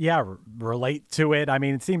 relate to it. I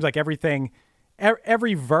mean, it seems like everything.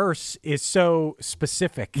 Every verse is so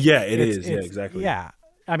specific. Yeah, it is. Yeah, exactly. Yeah.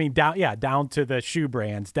 I mean, down to the shoe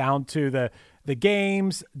brands, down to the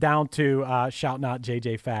games, down to Shout Not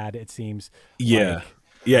JJ Fad, it seems. Yeah.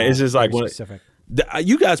 It's just like what specific.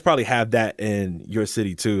 You guys probably have that in your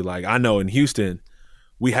city too. Like I know in Houston,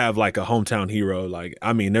 we have like a hometown hero. Like,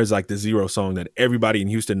 I mean, there's like the Zero song that everybody in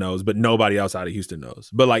Houston knows, but nobody outside of Houston knows.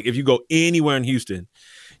 But like, if you go anywhere in Houston,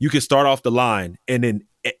 you can start off the line and then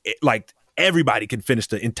like, everybody can finish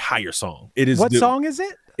the entire song. It is what song is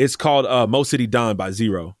it? It's called Mo City Don by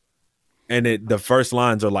Zero. And the first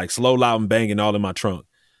lines are like slow, loud, and banging all in my trunk.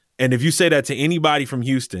 And if you say that to anybody from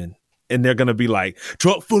Houston, and they're gonna be like,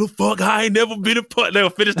 truck full of fuck, I ain't never been a put. They'll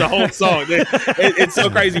finish the whole song. It's so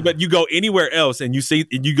crazy. But you go anywhere else and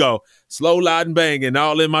you go slow, loud, and banging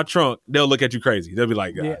all in my trunk, they'll look at you crazy. They'll be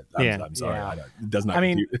like, I'm sorry. Yeah. It does not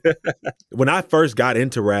compute. When I first got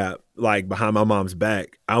into rap, like behind my mom's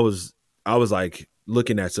back, I was like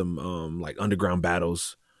looking at some like underground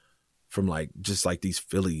battles from like just like these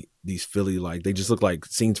Philly like they just look like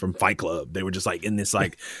scenes from Fight Club. They were just like in this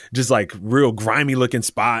like just like real grimy looking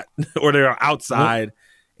spot or they're outside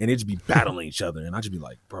and they'd just be battling each other and I'd just be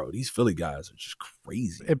like, bro, these Philly guys are just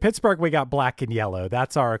crazy. In Pittsburgh we got Black and Yellow.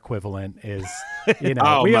 That's our equivalent is, you know.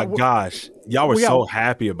 Oh my gosh. Y'all were so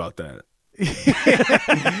happy about that.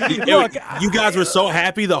 Look, you guys were so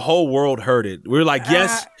happy the whole world heard it. We were like,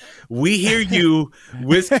 yes, we hear you,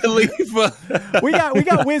 Wiz Khalifa. we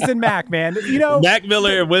got Wiz and Mac, man. You know, Mac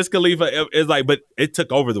Miller and Wiz Khalifa is like, but it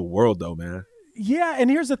took over the world though, man. Yeah, and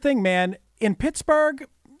here's the thing, man. In Pittsburgh,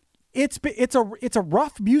 it's a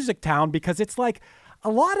rough music town because it's like a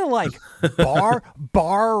lot of like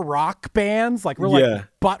bar rock bands, like like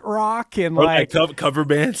butt rock and or like cover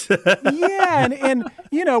bands. Yeah, and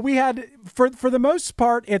you know, we had for the most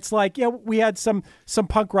part, it's like we had some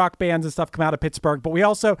punk rock bands and stuff come out of Pittsburgh, but we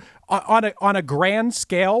also on a grand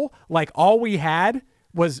scale, like all we had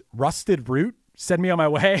was Rusted Root. Send Me On My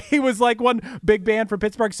Way. He was like one big band from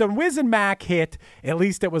Pittsburgh. So when Wiz and Mac hit, at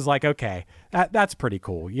least it was like, okay, that's pretty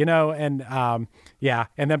cool, you know? And and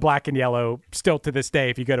then Black and Yellow, still to this day,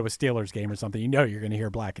 if you go to a Steelers game or something, you know you're going to hear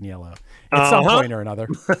Black and Yellow at some point or another.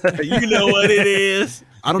 You know what it is.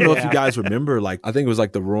 I don't know if you guys remember, like, I think it was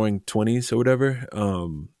like the Roaring 20s or whatever.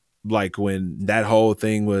 Like when that whole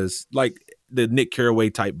thing was like, the Nick Carraway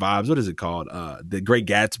type vibes. What is it called? The Great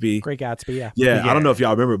Gatsby. Great Gatsby, yeah. Yeah, I don't know if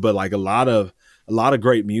y'all remember, but like a lot of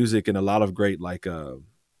great music and a lot of great like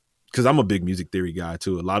because I'm a big music theory guy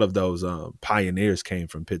too. A lot of those pioneers came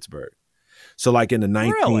from Pittsburgh. So like in the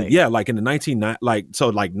 1910,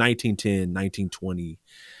 1920,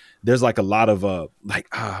 there's like a lot of I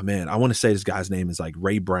want to say this guy's name is like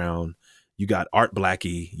Ray Brown. You got Art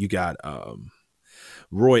Blakey, you got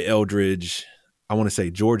Roy Eldridge, I want to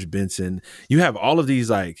say George Benson. You have all of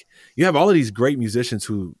these great musicians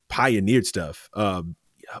who pioneered stuff.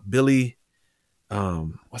 Billy,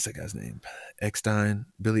 what's that guy's name? Eckstein,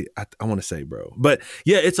 Billy. I want to say, bro, but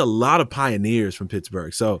yeah, it's a lot of pioneers from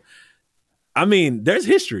Pittsburgh. So, I mean, there's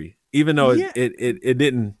history, even though it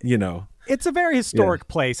didn't, you know. It's a very historic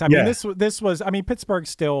place. I mean, this was. I mean,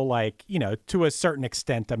 Pittsburgh's still like, you know, to a certain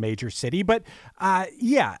extent a major city, but I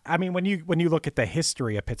mean, when you look at the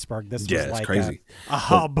history of Pittsburgh, this was like crazy. A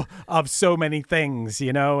hub of so many things,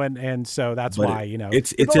 you know, and so that's why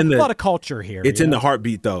it's a lot of culture here. It's in the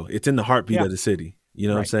heartbeat, though. It's in the heartbeat of the city. You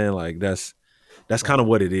know what I'm saying? Like that's kind of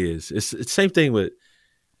what it is. It's the same thing with,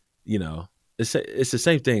 you know. It's the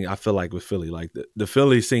same thing I feel like with Philly. Like the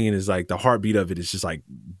Philly scene is like the heartbeat of it is just like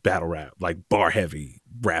battle rap, like bar heavy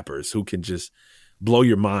rappers who can just blow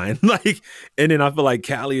your mind. Like, and then I feel like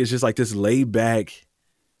Cali is just like this laid back,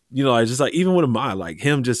 you know, it's just like even with Ahmad, like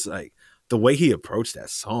him, just like the way he approached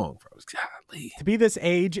that song, bro. Golly. To be this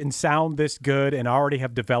age and sound this good and already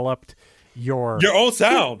have developed your own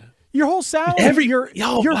sound. Your whole sound,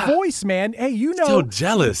 your voice, man. Hey, you know, so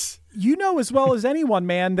jealous. You know as well as anyone,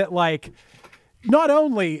 man, that like not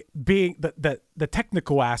only being the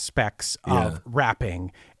technical aspects of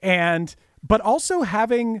rapping but also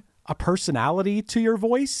having a personality to your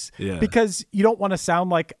voice, because you don't want to sound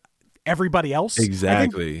like everybody else.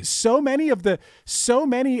 Exactly. I think so many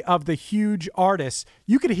of the huge artists,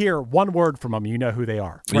 you could hear one word from them, you know who they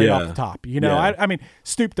are right off the top. You know, I mean,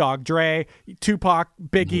 Snoop Dogg, Dre, Tupac,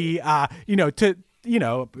 Biggie,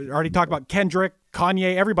 already talked about Kendrick,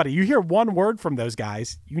 Kanye, everybody. You hear one word from those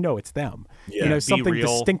guys, you know it's them. Yeah. You know, Be something real,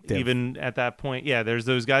 distinctive. even at that point. Yeah, there's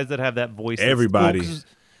those guys that have that voice. that's- Everybody. Well, 'cause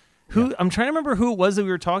I'm trying to remember who it was that we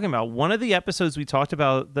were talking about. One of the episodes we talked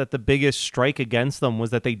about that the biggest strike against them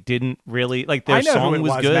was that they didn't really like their I know song who it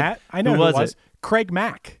was good. Matt. I know who it was. Craig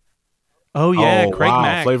Mack. Oh yeah, Craig wow.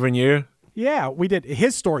 Mack. Flavor in Your Ear. Yeah, we did.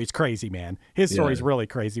 His story's crazy, man. His story's really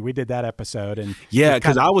crazy. We did that episode, and Yeah,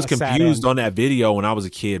 because because I was confused on that video when I was a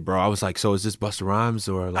kid, bro. I was like, so is this Busta Rhymes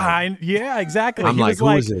or like? Yeah, exactly. I'm He like, was who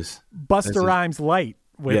is this? Busta Rhymes light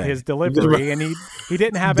with Yeah. his delivery, and he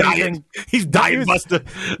didn't have Diet. anything. He's Diet he was Busta.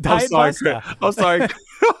 Diet Busta. I'm sorry.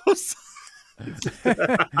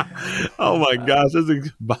 Oh my gosh, this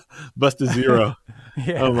is Busta Zero.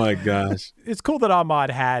 Yeah. Oh my gosh. It's cool that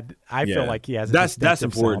Ahmad had. I feel like he has. A That's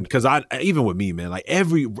distinctive important sound. because even with me, man, like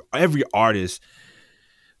every artist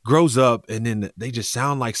grows up and then they just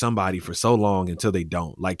sound like somebody for so long until they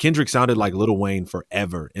don't. Like Kendrick sounded like Lil Wayne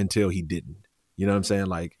forever until he didn't. You know what I'm saying?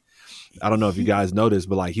 Like, I don't know if you guys noticed,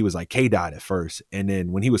 but like he was like K-Dot at first, and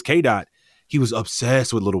then when he was K-Dot, he was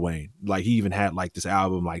obsessed with Lil Wayne. Like he even had like this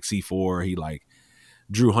album like C4. He like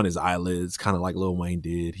drew on his eyelids, kind of like Lil Wayne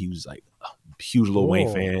did. He was like a huge Lil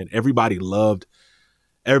Wayne fan. Everybody loved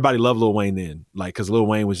Lil Wayne then, like because Lil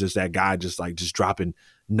Wayne was just that guy, just dropping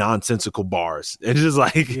nonsensical bars. And it's just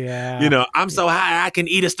like, you know, I'm so high I can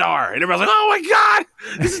eat a star, and everybody's like, oh my god,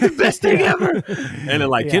 this is the best thing ever. And then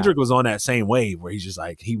like Kendrick was on that same wave where he's just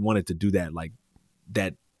like he wanted to do that, like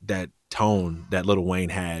that tone that Lil Wayne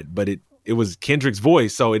had, but it was Kendrick's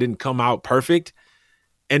voice, so it didn't come out perfect.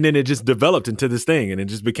 And then it just developed into this thing, and it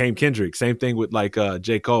just became Kendrick. Same thing with like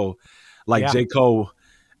J. Cole. Like J. Cole,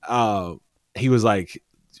 he was like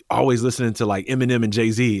always listening to like Eminem and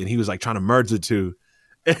Jay-Z, and he was like trying to merge the two.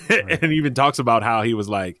 And he even talks about how he was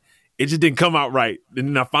like, it just didn't come out right. And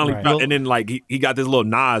then I finally found, and then like he got this little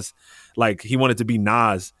Nas, like he wanted to be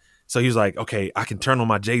Nas. So he was like, okay, I can turn on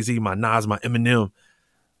my Jay-Z, my Nas, my Eminem.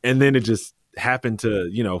 And then it just happened to,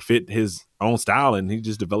 you know, fit his own style, and he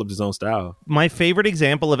just developed his own style. My favorite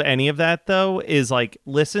example of any of that though is like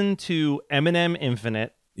listen to Eminem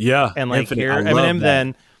Infinite. Yeah. And like Infinite. hear I love Eminem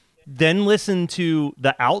that. then listen to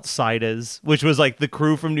The Outsiders, which was like the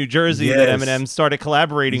crew from New Jersey that Yes. Eminem started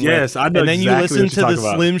collaborating Yes, with. I know and then exactly you what listen you're to the talking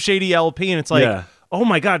about. Slim Shady LP, and it's like, Yeah. oh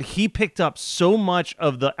my God, he picked up so much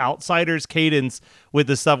of the Outsiders cadence with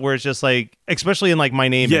the stuff where it's just like, especially in like My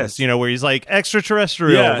Name Yes. Is, you know, where he's like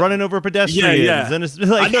extraterrestrial, Yeah. running over pedestrians, Yeah. and it's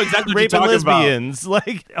like I know exactly what you're raping talking about. lesbians.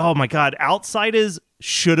 Like, oh my God, Outsiders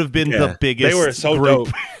should have been the biggest. They were so group.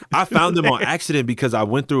 dope. I found them on accident because I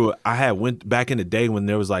went back in the day when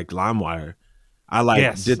there was like LimeWire. I like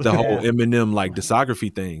Yes. did the whole Yeah. Eminem like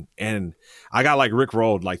discography thing, and I got like Rick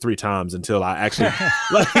rolled like 3 times until I actually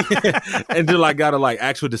until I got a like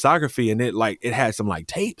actual discography, and it had some like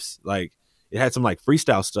tapes, like it had some like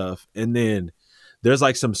freestyle stuff, and then there's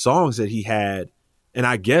like some songs that he had, and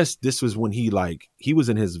I guess this was when he was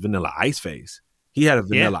in his Vanilla Ice phase. He had a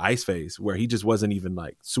Vanilla Ice phase where he just wasn't even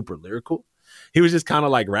like super lyrical. He was just kind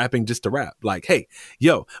of like rapping just to rap. Like, hey,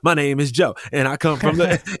 yo, my name is Joe, and I come from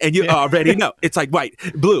the, and you already know it's like white,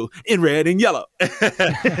 blue, and red and yellow.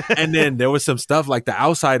 And then there was some stuff like The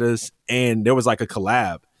Outsiders, and there was like a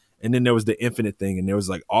collab, and then there was the Infinite thing, and there was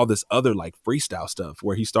like all this other like freestyle stuff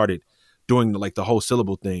where he started doing like the whole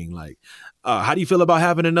syllable thing. Like, how do you feel about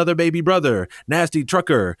having another baby brother? Nasty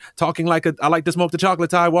trucker, talking like I like to smoke the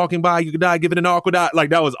chocolate tie, walking by, you could die, giving an awkward eye.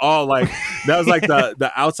 Like that was all like, that was like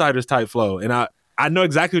the Outsiders type flow. And I know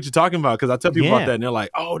exactly what you're talking about because I tell people about that and they're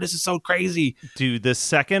like, oh, this is so crazy. Dude, the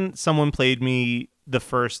second someone played me the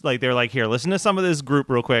first, like they're like, here, listen to some of this group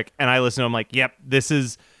real quick. And I listen to them like, yep, this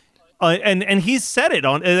is, and he's said it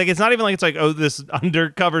on, like, it's not even like, it's like, oh, this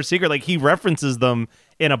undercover secret. Like he references them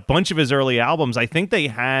in a bunch of his early albums. I think they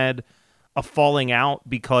had a falling out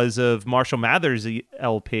because of Marshall Mathers'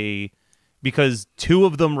 LP, because 2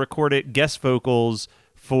 of them recorded guest vocals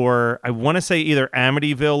for, I want to say either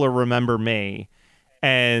Amityville or Remember Me.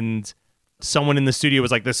 And someone in the studio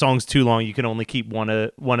was like, this song's too long. You can only keep one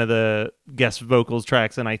of the guest vocals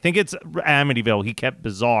tracks. And I think it's Amityville. He kept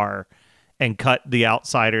Bizarre and cut The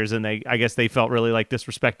Outsiders, and I guess they felt really like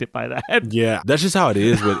disrespected by that. Yeah, that's just how it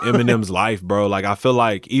is with Eminem's life, bro. Like I feel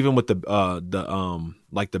like even with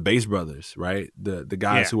the Bass Brothers, right? The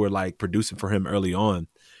guys who were like producing for him early on,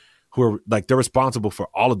 who are like they're responsible for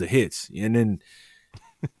all of the hits, and then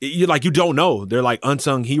you don't know, they're like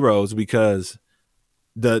unsung heroes because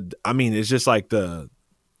it's just like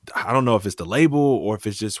I don't know if it's the label or if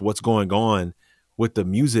it's just what's going on with the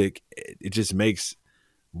music. It just makes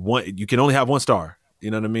you can only have one star. You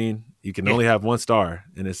know what I mean? You can only have one star,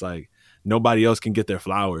 and it's like nobody else can get their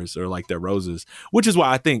flowers or like their roses, which is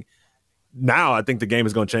why I think the game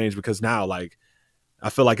is going to change, because now like I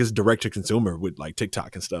feel like it's direct to consumer with like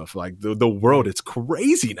TikTok and stuff. Like the world is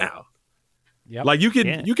crazy now. Yep. Like you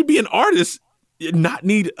could be an artist and not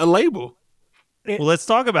need a label. Well, let's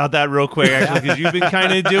talk about that real quick, actually, because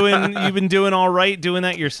you've been doing all right doing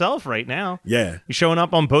that yourself right now. Yeah, you're showing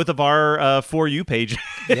up on both of our For You pages.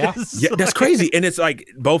 Yeah, that's crazy. And it's like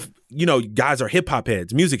both, guys are hip hop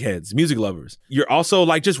heads, music lovers. You're also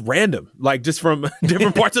like just random, like just from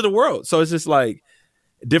different parts of the world. So it's just like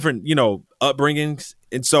different, upbringings.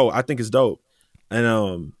 And so I think it's dope.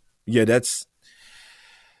 And that's,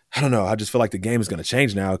 I don't know. I just feel like the game is going to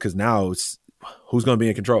change now, because now it's who's going to be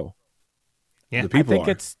in control. Yeah, the people I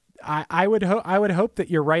think I would hope that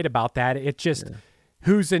you're right about that. It's just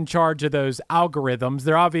who's in charge of those algorithms.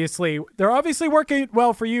 They're obviously working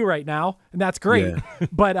well for you right now, and that's great. Yeah.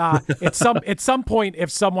 But at some point, if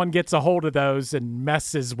someone gets a hold of those and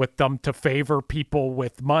messes with them to favor people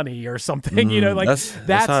with money or something, that's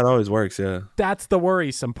how it always works. Yeah, that's the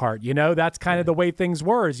worrisome part. That's kind of the way things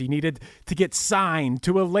were. Is you needed to get signed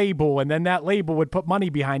to a label, and then that label would put money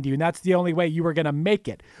behind you, and that's the only way you were going to make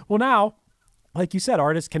it. Well, now, like you said,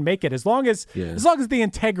 artists can make it as long as the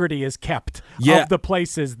integrity is kept of the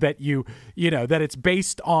places that that it's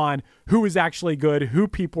based on who is actually good, who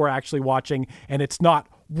people are actually watching, and it's not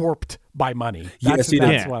warped by money.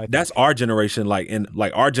 That's our generation.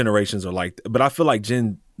 Our generations are like, but I feel like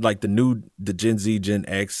the Gen Z, Gen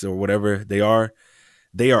X, or whatever they are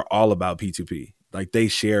all about P2P. Like they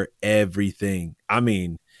share everything. I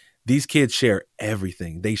mean, these kids share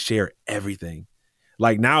everything. They share everything.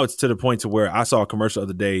 Like now it's to the point to where I saw a commercial the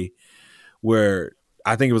other day where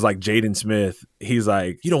I think it was like Jaden Smith. He's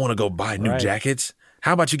like, you don't want to go buy new jackets.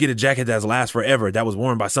 How about you get a jacket that lasts forever, that was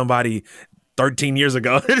worn by somebody 13 years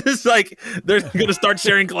ago? It's like they're going to start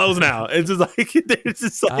sharing clothes now. It's just like let's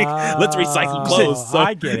recycle clothes. So,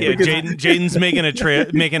 I get it. Jaden's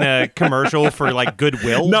making a commercial for like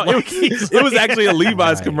Goodwill. No, it was actually a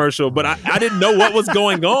Levi's commercial, but I didn't know what was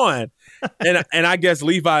going on. And I guess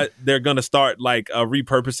Levi, they're gonna start like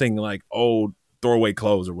repurposing like old throwaway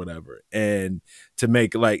clothes or whatever, and to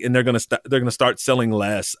make and they're gonna start selling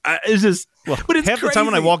less. It's just, but it's half crazy. the time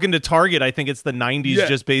when I walk into Target, I think it's the 90s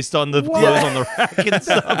just based on the clothes on the rack and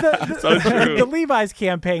stuff. So true. The Levi's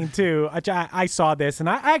campaign too. I saw this, and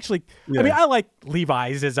I actually, I mean, I like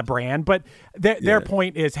Levi's as a brand, but their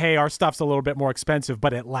point is, hey, our stuff's a little bit more expensive,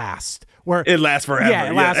 but it lasts. It lasts forever.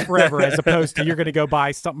 Yeah, it lasts forever, as opposed to you're going to go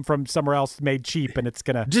buy something from somewhere else made cheap, and it's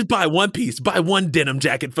going to just buy one piece, buy one denim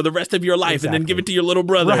jacket for the rest of your life, and then give it to your little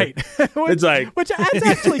brother. Right. It's like, which I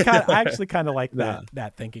actually kind of like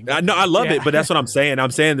that thinking. I love it, but that's what I'm saying.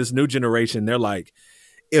 I'm saying this new generation, they're like,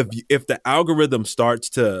 if the algorithm starts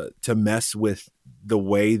to mess with the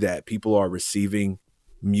way that people are receiving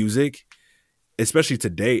music, especially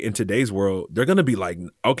in today's world, they're going to be like,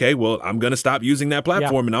 okay, well, I'm going to stop using that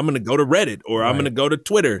platform and I'm going to go to Reddit, or I'm going to go to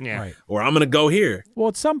Twitter, or I'm going to go here. Well,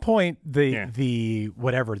 at some point, the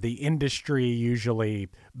industry usually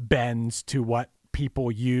bends to what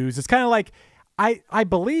people use. It's kind of like, I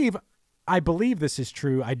believe this is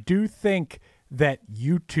true. I do think that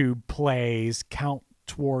YouTube plays count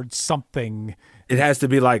towards something. It has to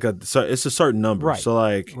be like it's a certain number. Right. So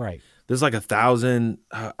like, right. There's like 1,000.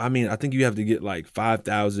 I mean, I think you have to get like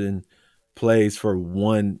 5,000 plays for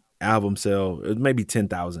one album sale. It may be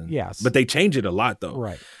 10,000. Yes, but they change it a lot though.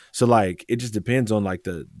 Right. So like, it just depends on like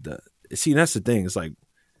the. See, that's the thing. It's like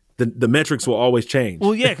the metrics will always change.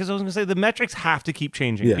 Well, yeah, because I was gonna say the metrics have to keep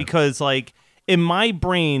changing because like in my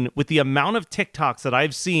brain, with the amount of TikToks that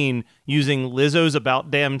I've seen using Lizzo's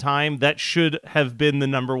About Damn Time, that should have been the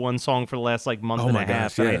number one song for the last like month and a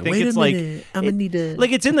half. Yeah. And I think it's like I'm gonna need to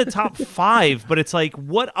like it's in the top 5, but it's like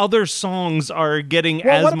what other songs are getting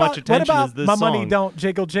as much attention as this My song? Money Don't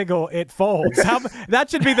Jiggle Jiggle It Folds.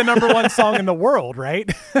 That should be the number one song in the world, right?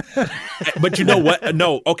 But you know what?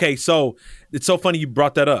 No, okay. So it's so funny you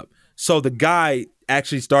brought that up. So the guy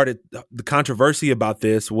actually started the controversy about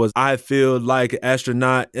this was I feel like an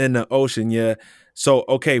astronaut in the ocean. Yeah. So,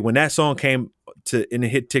 okay, when that song came and it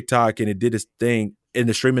hit TikTok and it did its thing and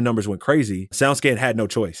the streaming numbers went crazy, SoundScan had no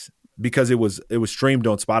choice because it was streamed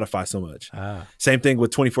on Spotify so much. Same thing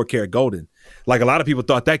with 24 Karat Golden. Like a lot of people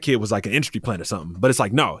thought that kid was like an industry plant or something, but it's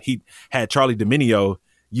like, no, he had Charlie D'Amelio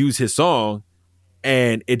use his song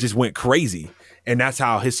and it just went crazy. And that's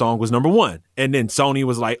how his song was number one. And then Sony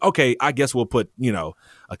was like, okay, I guess we'll put,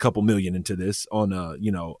 a couple million into this on a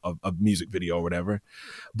music video or whatever.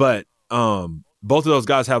 But both of those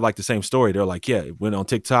guys have like the same story. They're like, yeah, it went on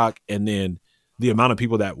TikTok, and then the amount of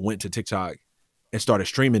people that went to TikTok and started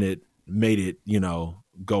streaming it made it,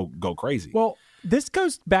 go crazy. Well, this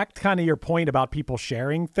goes back to kind of your point about people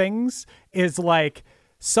sharing things is like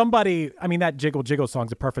somebody, I mean, that Jiggle Jiggle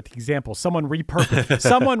song's a perfect example. Someone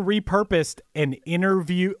repurposed an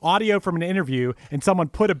interview, audio from an interview, and someone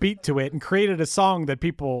put a beat to it and created a song that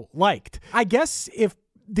people liked. I guess if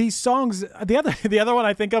these songs, the other one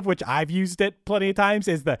I think of, which I've used it plenty of times,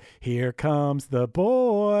 is the "Here Comes the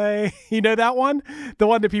Boy." You know that one? The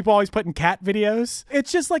one that people always put in cat videos.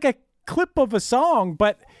 It's just like a clip of a song,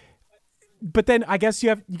 but then I guess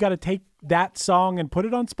you got to take that song and put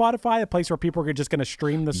it on Spotify, a place where people are just going to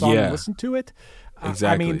stream the song and listen to it.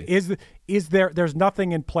 Exactly. I mean, is there's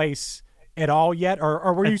nothing in place at all yet,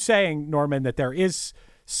 or were you saying, Norman, that there is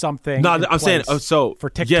something? No, I'm saying for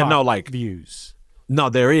TikTok views. No,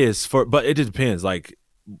 there is but it just depends. Like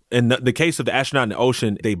in the case of the astronaut in the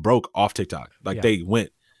ocean, they broke off TikTok. Like they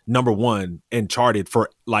went number one and charted for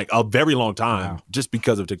like a very long time just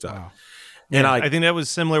because of TikTok. Wow. And I think that was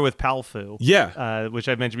similar with Palfu. Yeah. Which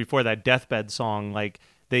I mentioned before, that Deathbed song. Like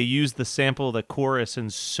they used the sample, the chorus in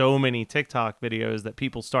so many TikTok videos that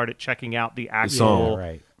people started checking out the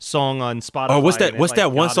actual song on Spotify. Oh, what's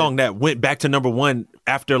that one song that went back to number one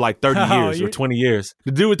after like 30 years or 20 years?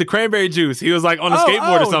 The dude with the cranberry juice. He was like on a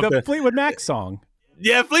skateboard or something. The Fleetwood Mac song.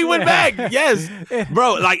 Yeah, Fleetwood Mac. Yes,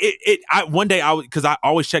 bro. Like one day because I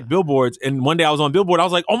always check billboards, and one day I was on Billboard. I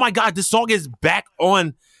was like, oh my God, this song is back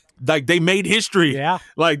on. Like they made history. Yeah.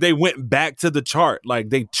 Like they went back to the chart.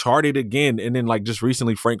 Like they charted again. And then like just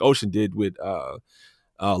recently Frank Ocean did with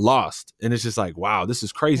Lost. And it's just like, wow, this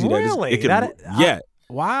is crazy. Really?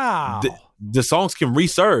 Wow. The songs can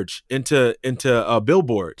resurge into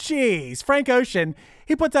Billboard. Jeez, Frank Ocean,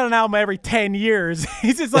 he puts out an album every 10 years.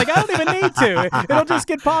 He's just like, I don't even need to. It'll just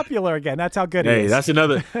get popular again. That's how good he is. That's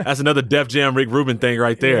another Def Jam Rick Rubin thing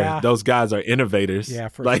right there. Yeah. Those guys are innovators. Yeah,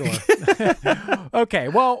 for sure. Okay,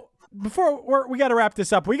 well, before we got to wrap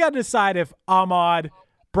this up, we got to decide if Ahmad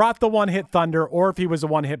brought the one-hit thunder or if he was a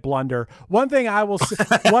one-hit blunder. One thing I will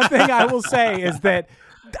say is that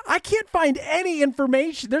I can't find any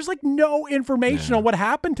information. There's like no information on what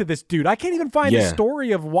happened to this dude. I can't even find a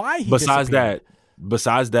story of why he disappeared.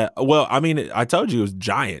 Besides that, well, I mean, I told you it was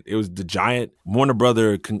Giant. It was the Giant Warner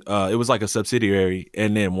Brother. It was like a subsidiary,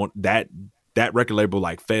 and then that record label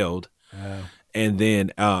like failed, and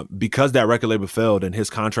then because that record label failed and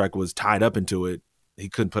his contract was tied up into it, he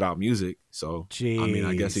couldn't put out music. So I mean,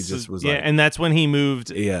 I guess he just was and that's when he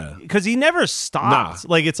moved. Yeah, because he never stopped.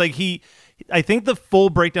 Like it's like I think the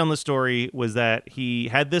full breakdown of the story was that he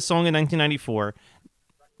had this song in 1994.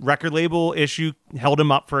 Record label issue held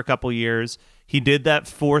him up for a couple years. He did that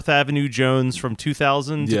 4th Avenue Jones from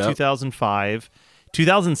 2000 to 2005.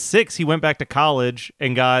 2006, he went back to college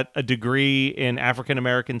and got a degree in African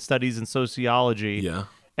American Studies and Sociology. Yeah.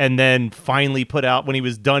 And then finally put out, when he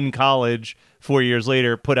was done college, 4 years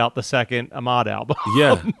later, put out the second Ahmad album.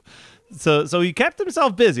 Yeah. So he kept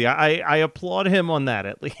himself busy. I applaud him on that,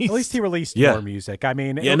 at least. At least he released more music. I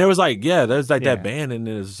mean, and there was that band, and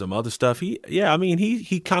there's some other stuff. He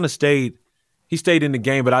kind of stayed. He stayed in the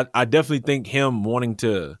game, but I definitely think him wanting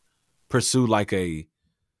to pursue like a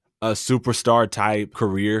superstar type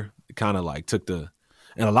career kind of like took the.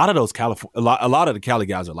 And a lot of those a lot of the Cali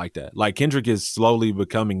guys are like that. Like Kendrick is slowly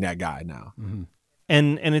becoming that guy now. Mm-hmm.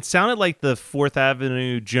 And it sounded like the 4th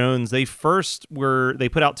Avenue Jones, they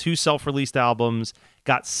put out 2 self-released albums,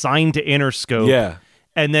 got signed to Interscope. Yeah.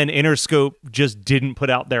 And then Interscope just didn't put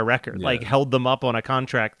out their record, like held them up on a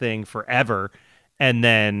contract thing forever, and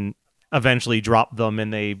then eventually dropped them,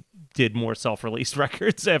 and they did more self-released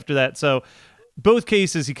records after that. So both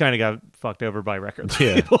cases, he kind of got fucked over by record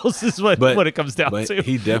labels is what it comes down to.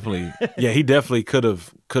 He definitely could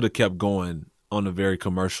have kept going on a very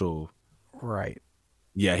commercial. Right.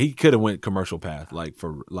 Yeah, he could have went commercial path.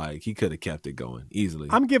 He could have kept it going easily.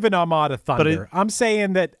 I'm giving Ahmad a thunder. I'm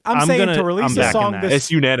saying to release a song this.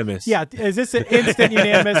 It's unanimous. Yeah, is this an instant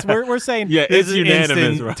unanimous? We're saying it's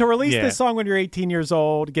unanimous. Right? To release this song when you're 18 years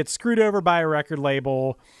old, get screwed over by a record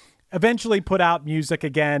label, eventually put out music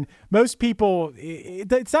again. Most people,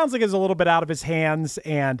 it sounds like it's a little bit out of his hands.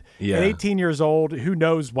 And at 18 years old, who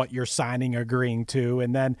knows what you're signing, agreeing to?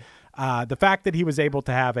 And then the fact that he was able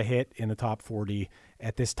to have a hit in the top 40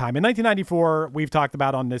 at this time. In 1994, we've talked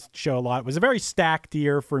about on this show a lot, it was a very stacked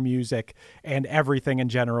year for music and everything in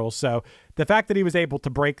general. So the fact that he was able to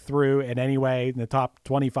break through in any way in the top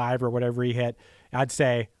 25 or whatever he hit, I'd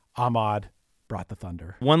say Ahmad brought the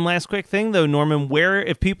thunder. One last quick thing, though, Norman,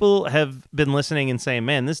 if people have been listening and saying,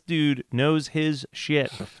 man, this dude knows his shit,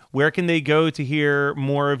 where can they go to hear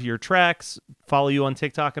more of your tracks, follow you on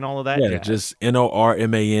TikTok and all of that? Yeah, just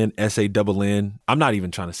NORMANSANN. I'm not even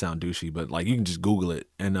trying to sound douchey, but like you can just Google it,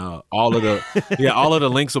 and all of the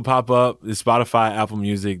links will pop up. The Spotify, Apple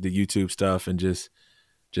Music, the YouTube stuff, and just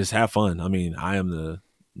have fun. I mean, I am the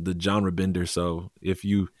genre bender, so if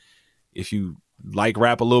you like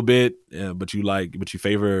rap a little bit, but you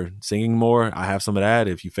favor singing more, I have some of that.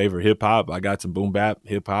 If you favor hip hop, I got some boom bap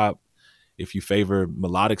hip hop. If you favor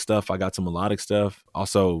melodic stuff, I got some melodic stuff.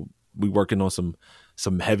 Also, we working on some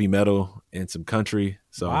heavy metal and some country.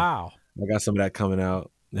 So wow, I got some of that coming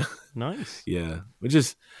out. Nice. Yeah, but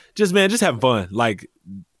just having fun. Like,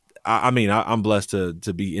 I'm blessed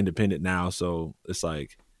to be independent now, so it's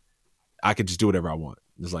like I could just do whatever I want.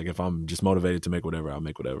 It's like if I'm just motivated to make whatever, I'll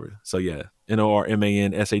make whatever. So yeah,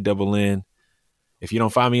 NORMANSANN. If you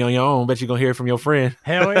don't find me on your own, bet you're going to hear from your friend.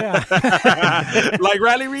 Hell yeah. Like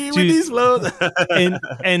Riley Reid with these flows.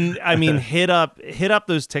 and I mean, hit up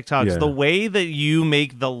those TikToks. Yeah. The way that you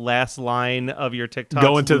make the last line of your TikTok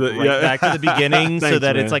Go into back to the beginning so Thanks,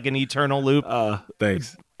 that man. it's like an eternal loop.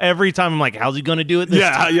 Thanks. Every time I'm like, how's he going to do it this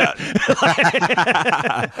time?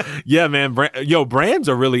 Yeah, man. Brands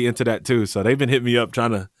are really into that too. So they've been hitting me up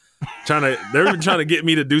they've been trying to get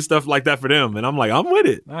me to do stuff like that for them. And I'm like, I'm with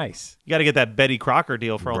it. Nice. You got to get that Betty Crocker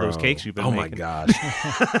deal for all those cakes you've been making. Oh my gosh.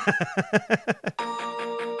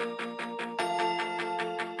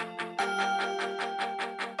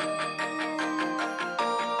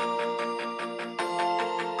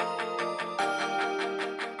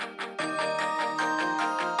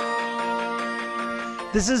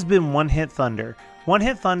 This has been One Hit Thunder. One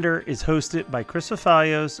Hit Thunder is hosted by Chris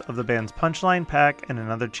Fafalios of the bands Punchline Pack and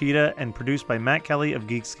Another Cheetah and produced by Matt Kelly of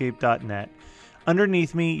Geekscape.net.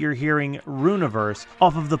 Underneath me, you're hearing Runiverse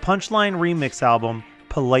off of the Punchline remix album,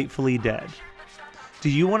 Politefully Dead. Do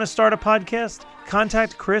you want to start a podcast?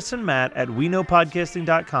 Contact Chris and Matt at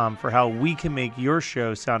WeKnowPodcasting.com for how we can make your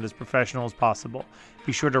show sound as professional as possible.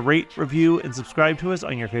 Be sure to rate, review, and subscribe to us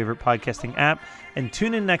on your favorite podcasting app, and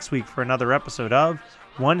tune in next week for another episode of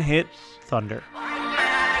One Hit Thunder.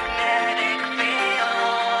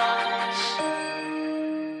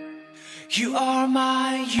 You are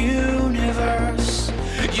my universe.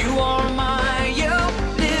 You are my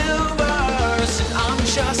universe. And I'm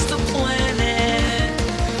just a planet.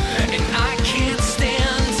 And I can't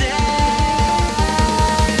stand it.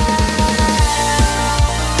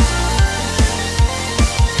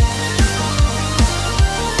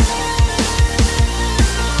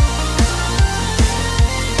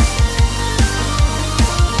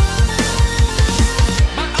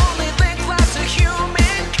 My only link left to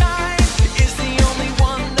humankind is the only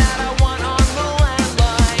one that I want on the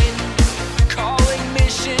landline. Calling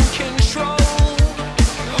mission control.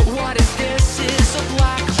 What if this is a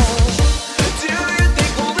black hole? Do you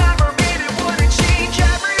think we'll ever meet it? Would it change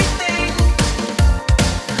everything?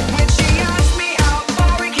 When she asks me how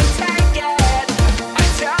far we can take it, I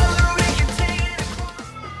tell her we can take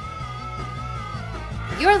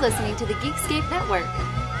it. You're listening to the Geekscape Network.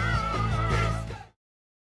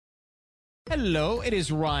 Hello, it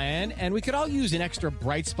is Ryan, and we could all use an extra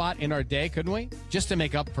bright spot in our day, couldn't we? Just to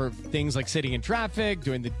make up for things like sitting in traffic,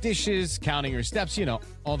 doing the dishes, counting your steps,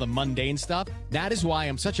 all the mundane stuff. That is why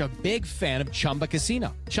I'm such a big fan of Chumba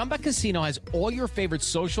Casino. Chumba Casino has all your favorite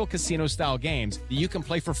social casino-style games that you can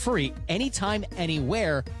play for free anytime,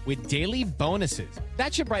 anywhere with daily bonuses.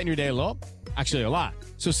 That should brighten your day a little. Actually, a lot.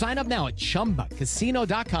 So sign up now at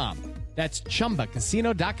ChumbaCasino.com. That's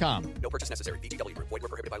ChumbaCasino.com. No purchase necessary. VGW Group. Void where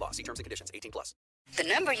prohibited by law. See terms and conditions. 18+. The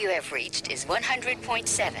number you have reached is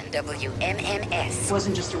 100.7 WMMS. It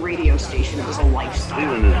wasn't just a radio station, it was a lifestyle.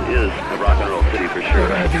 Cleveland is a rock and roll city for sure.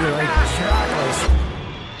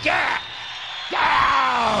 Get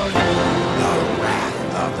down! The Wrath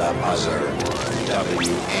of the Buzzard.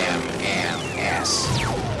 WMMS.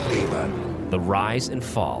 Cleveland. The rise and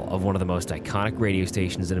fall of one of the most iconic radio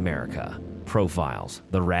stations in America. Profiles,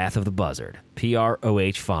 The Wrath of the Buzzard,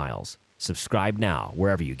 PROH Files. Subscribe now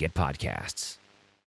wherever you get podcasts.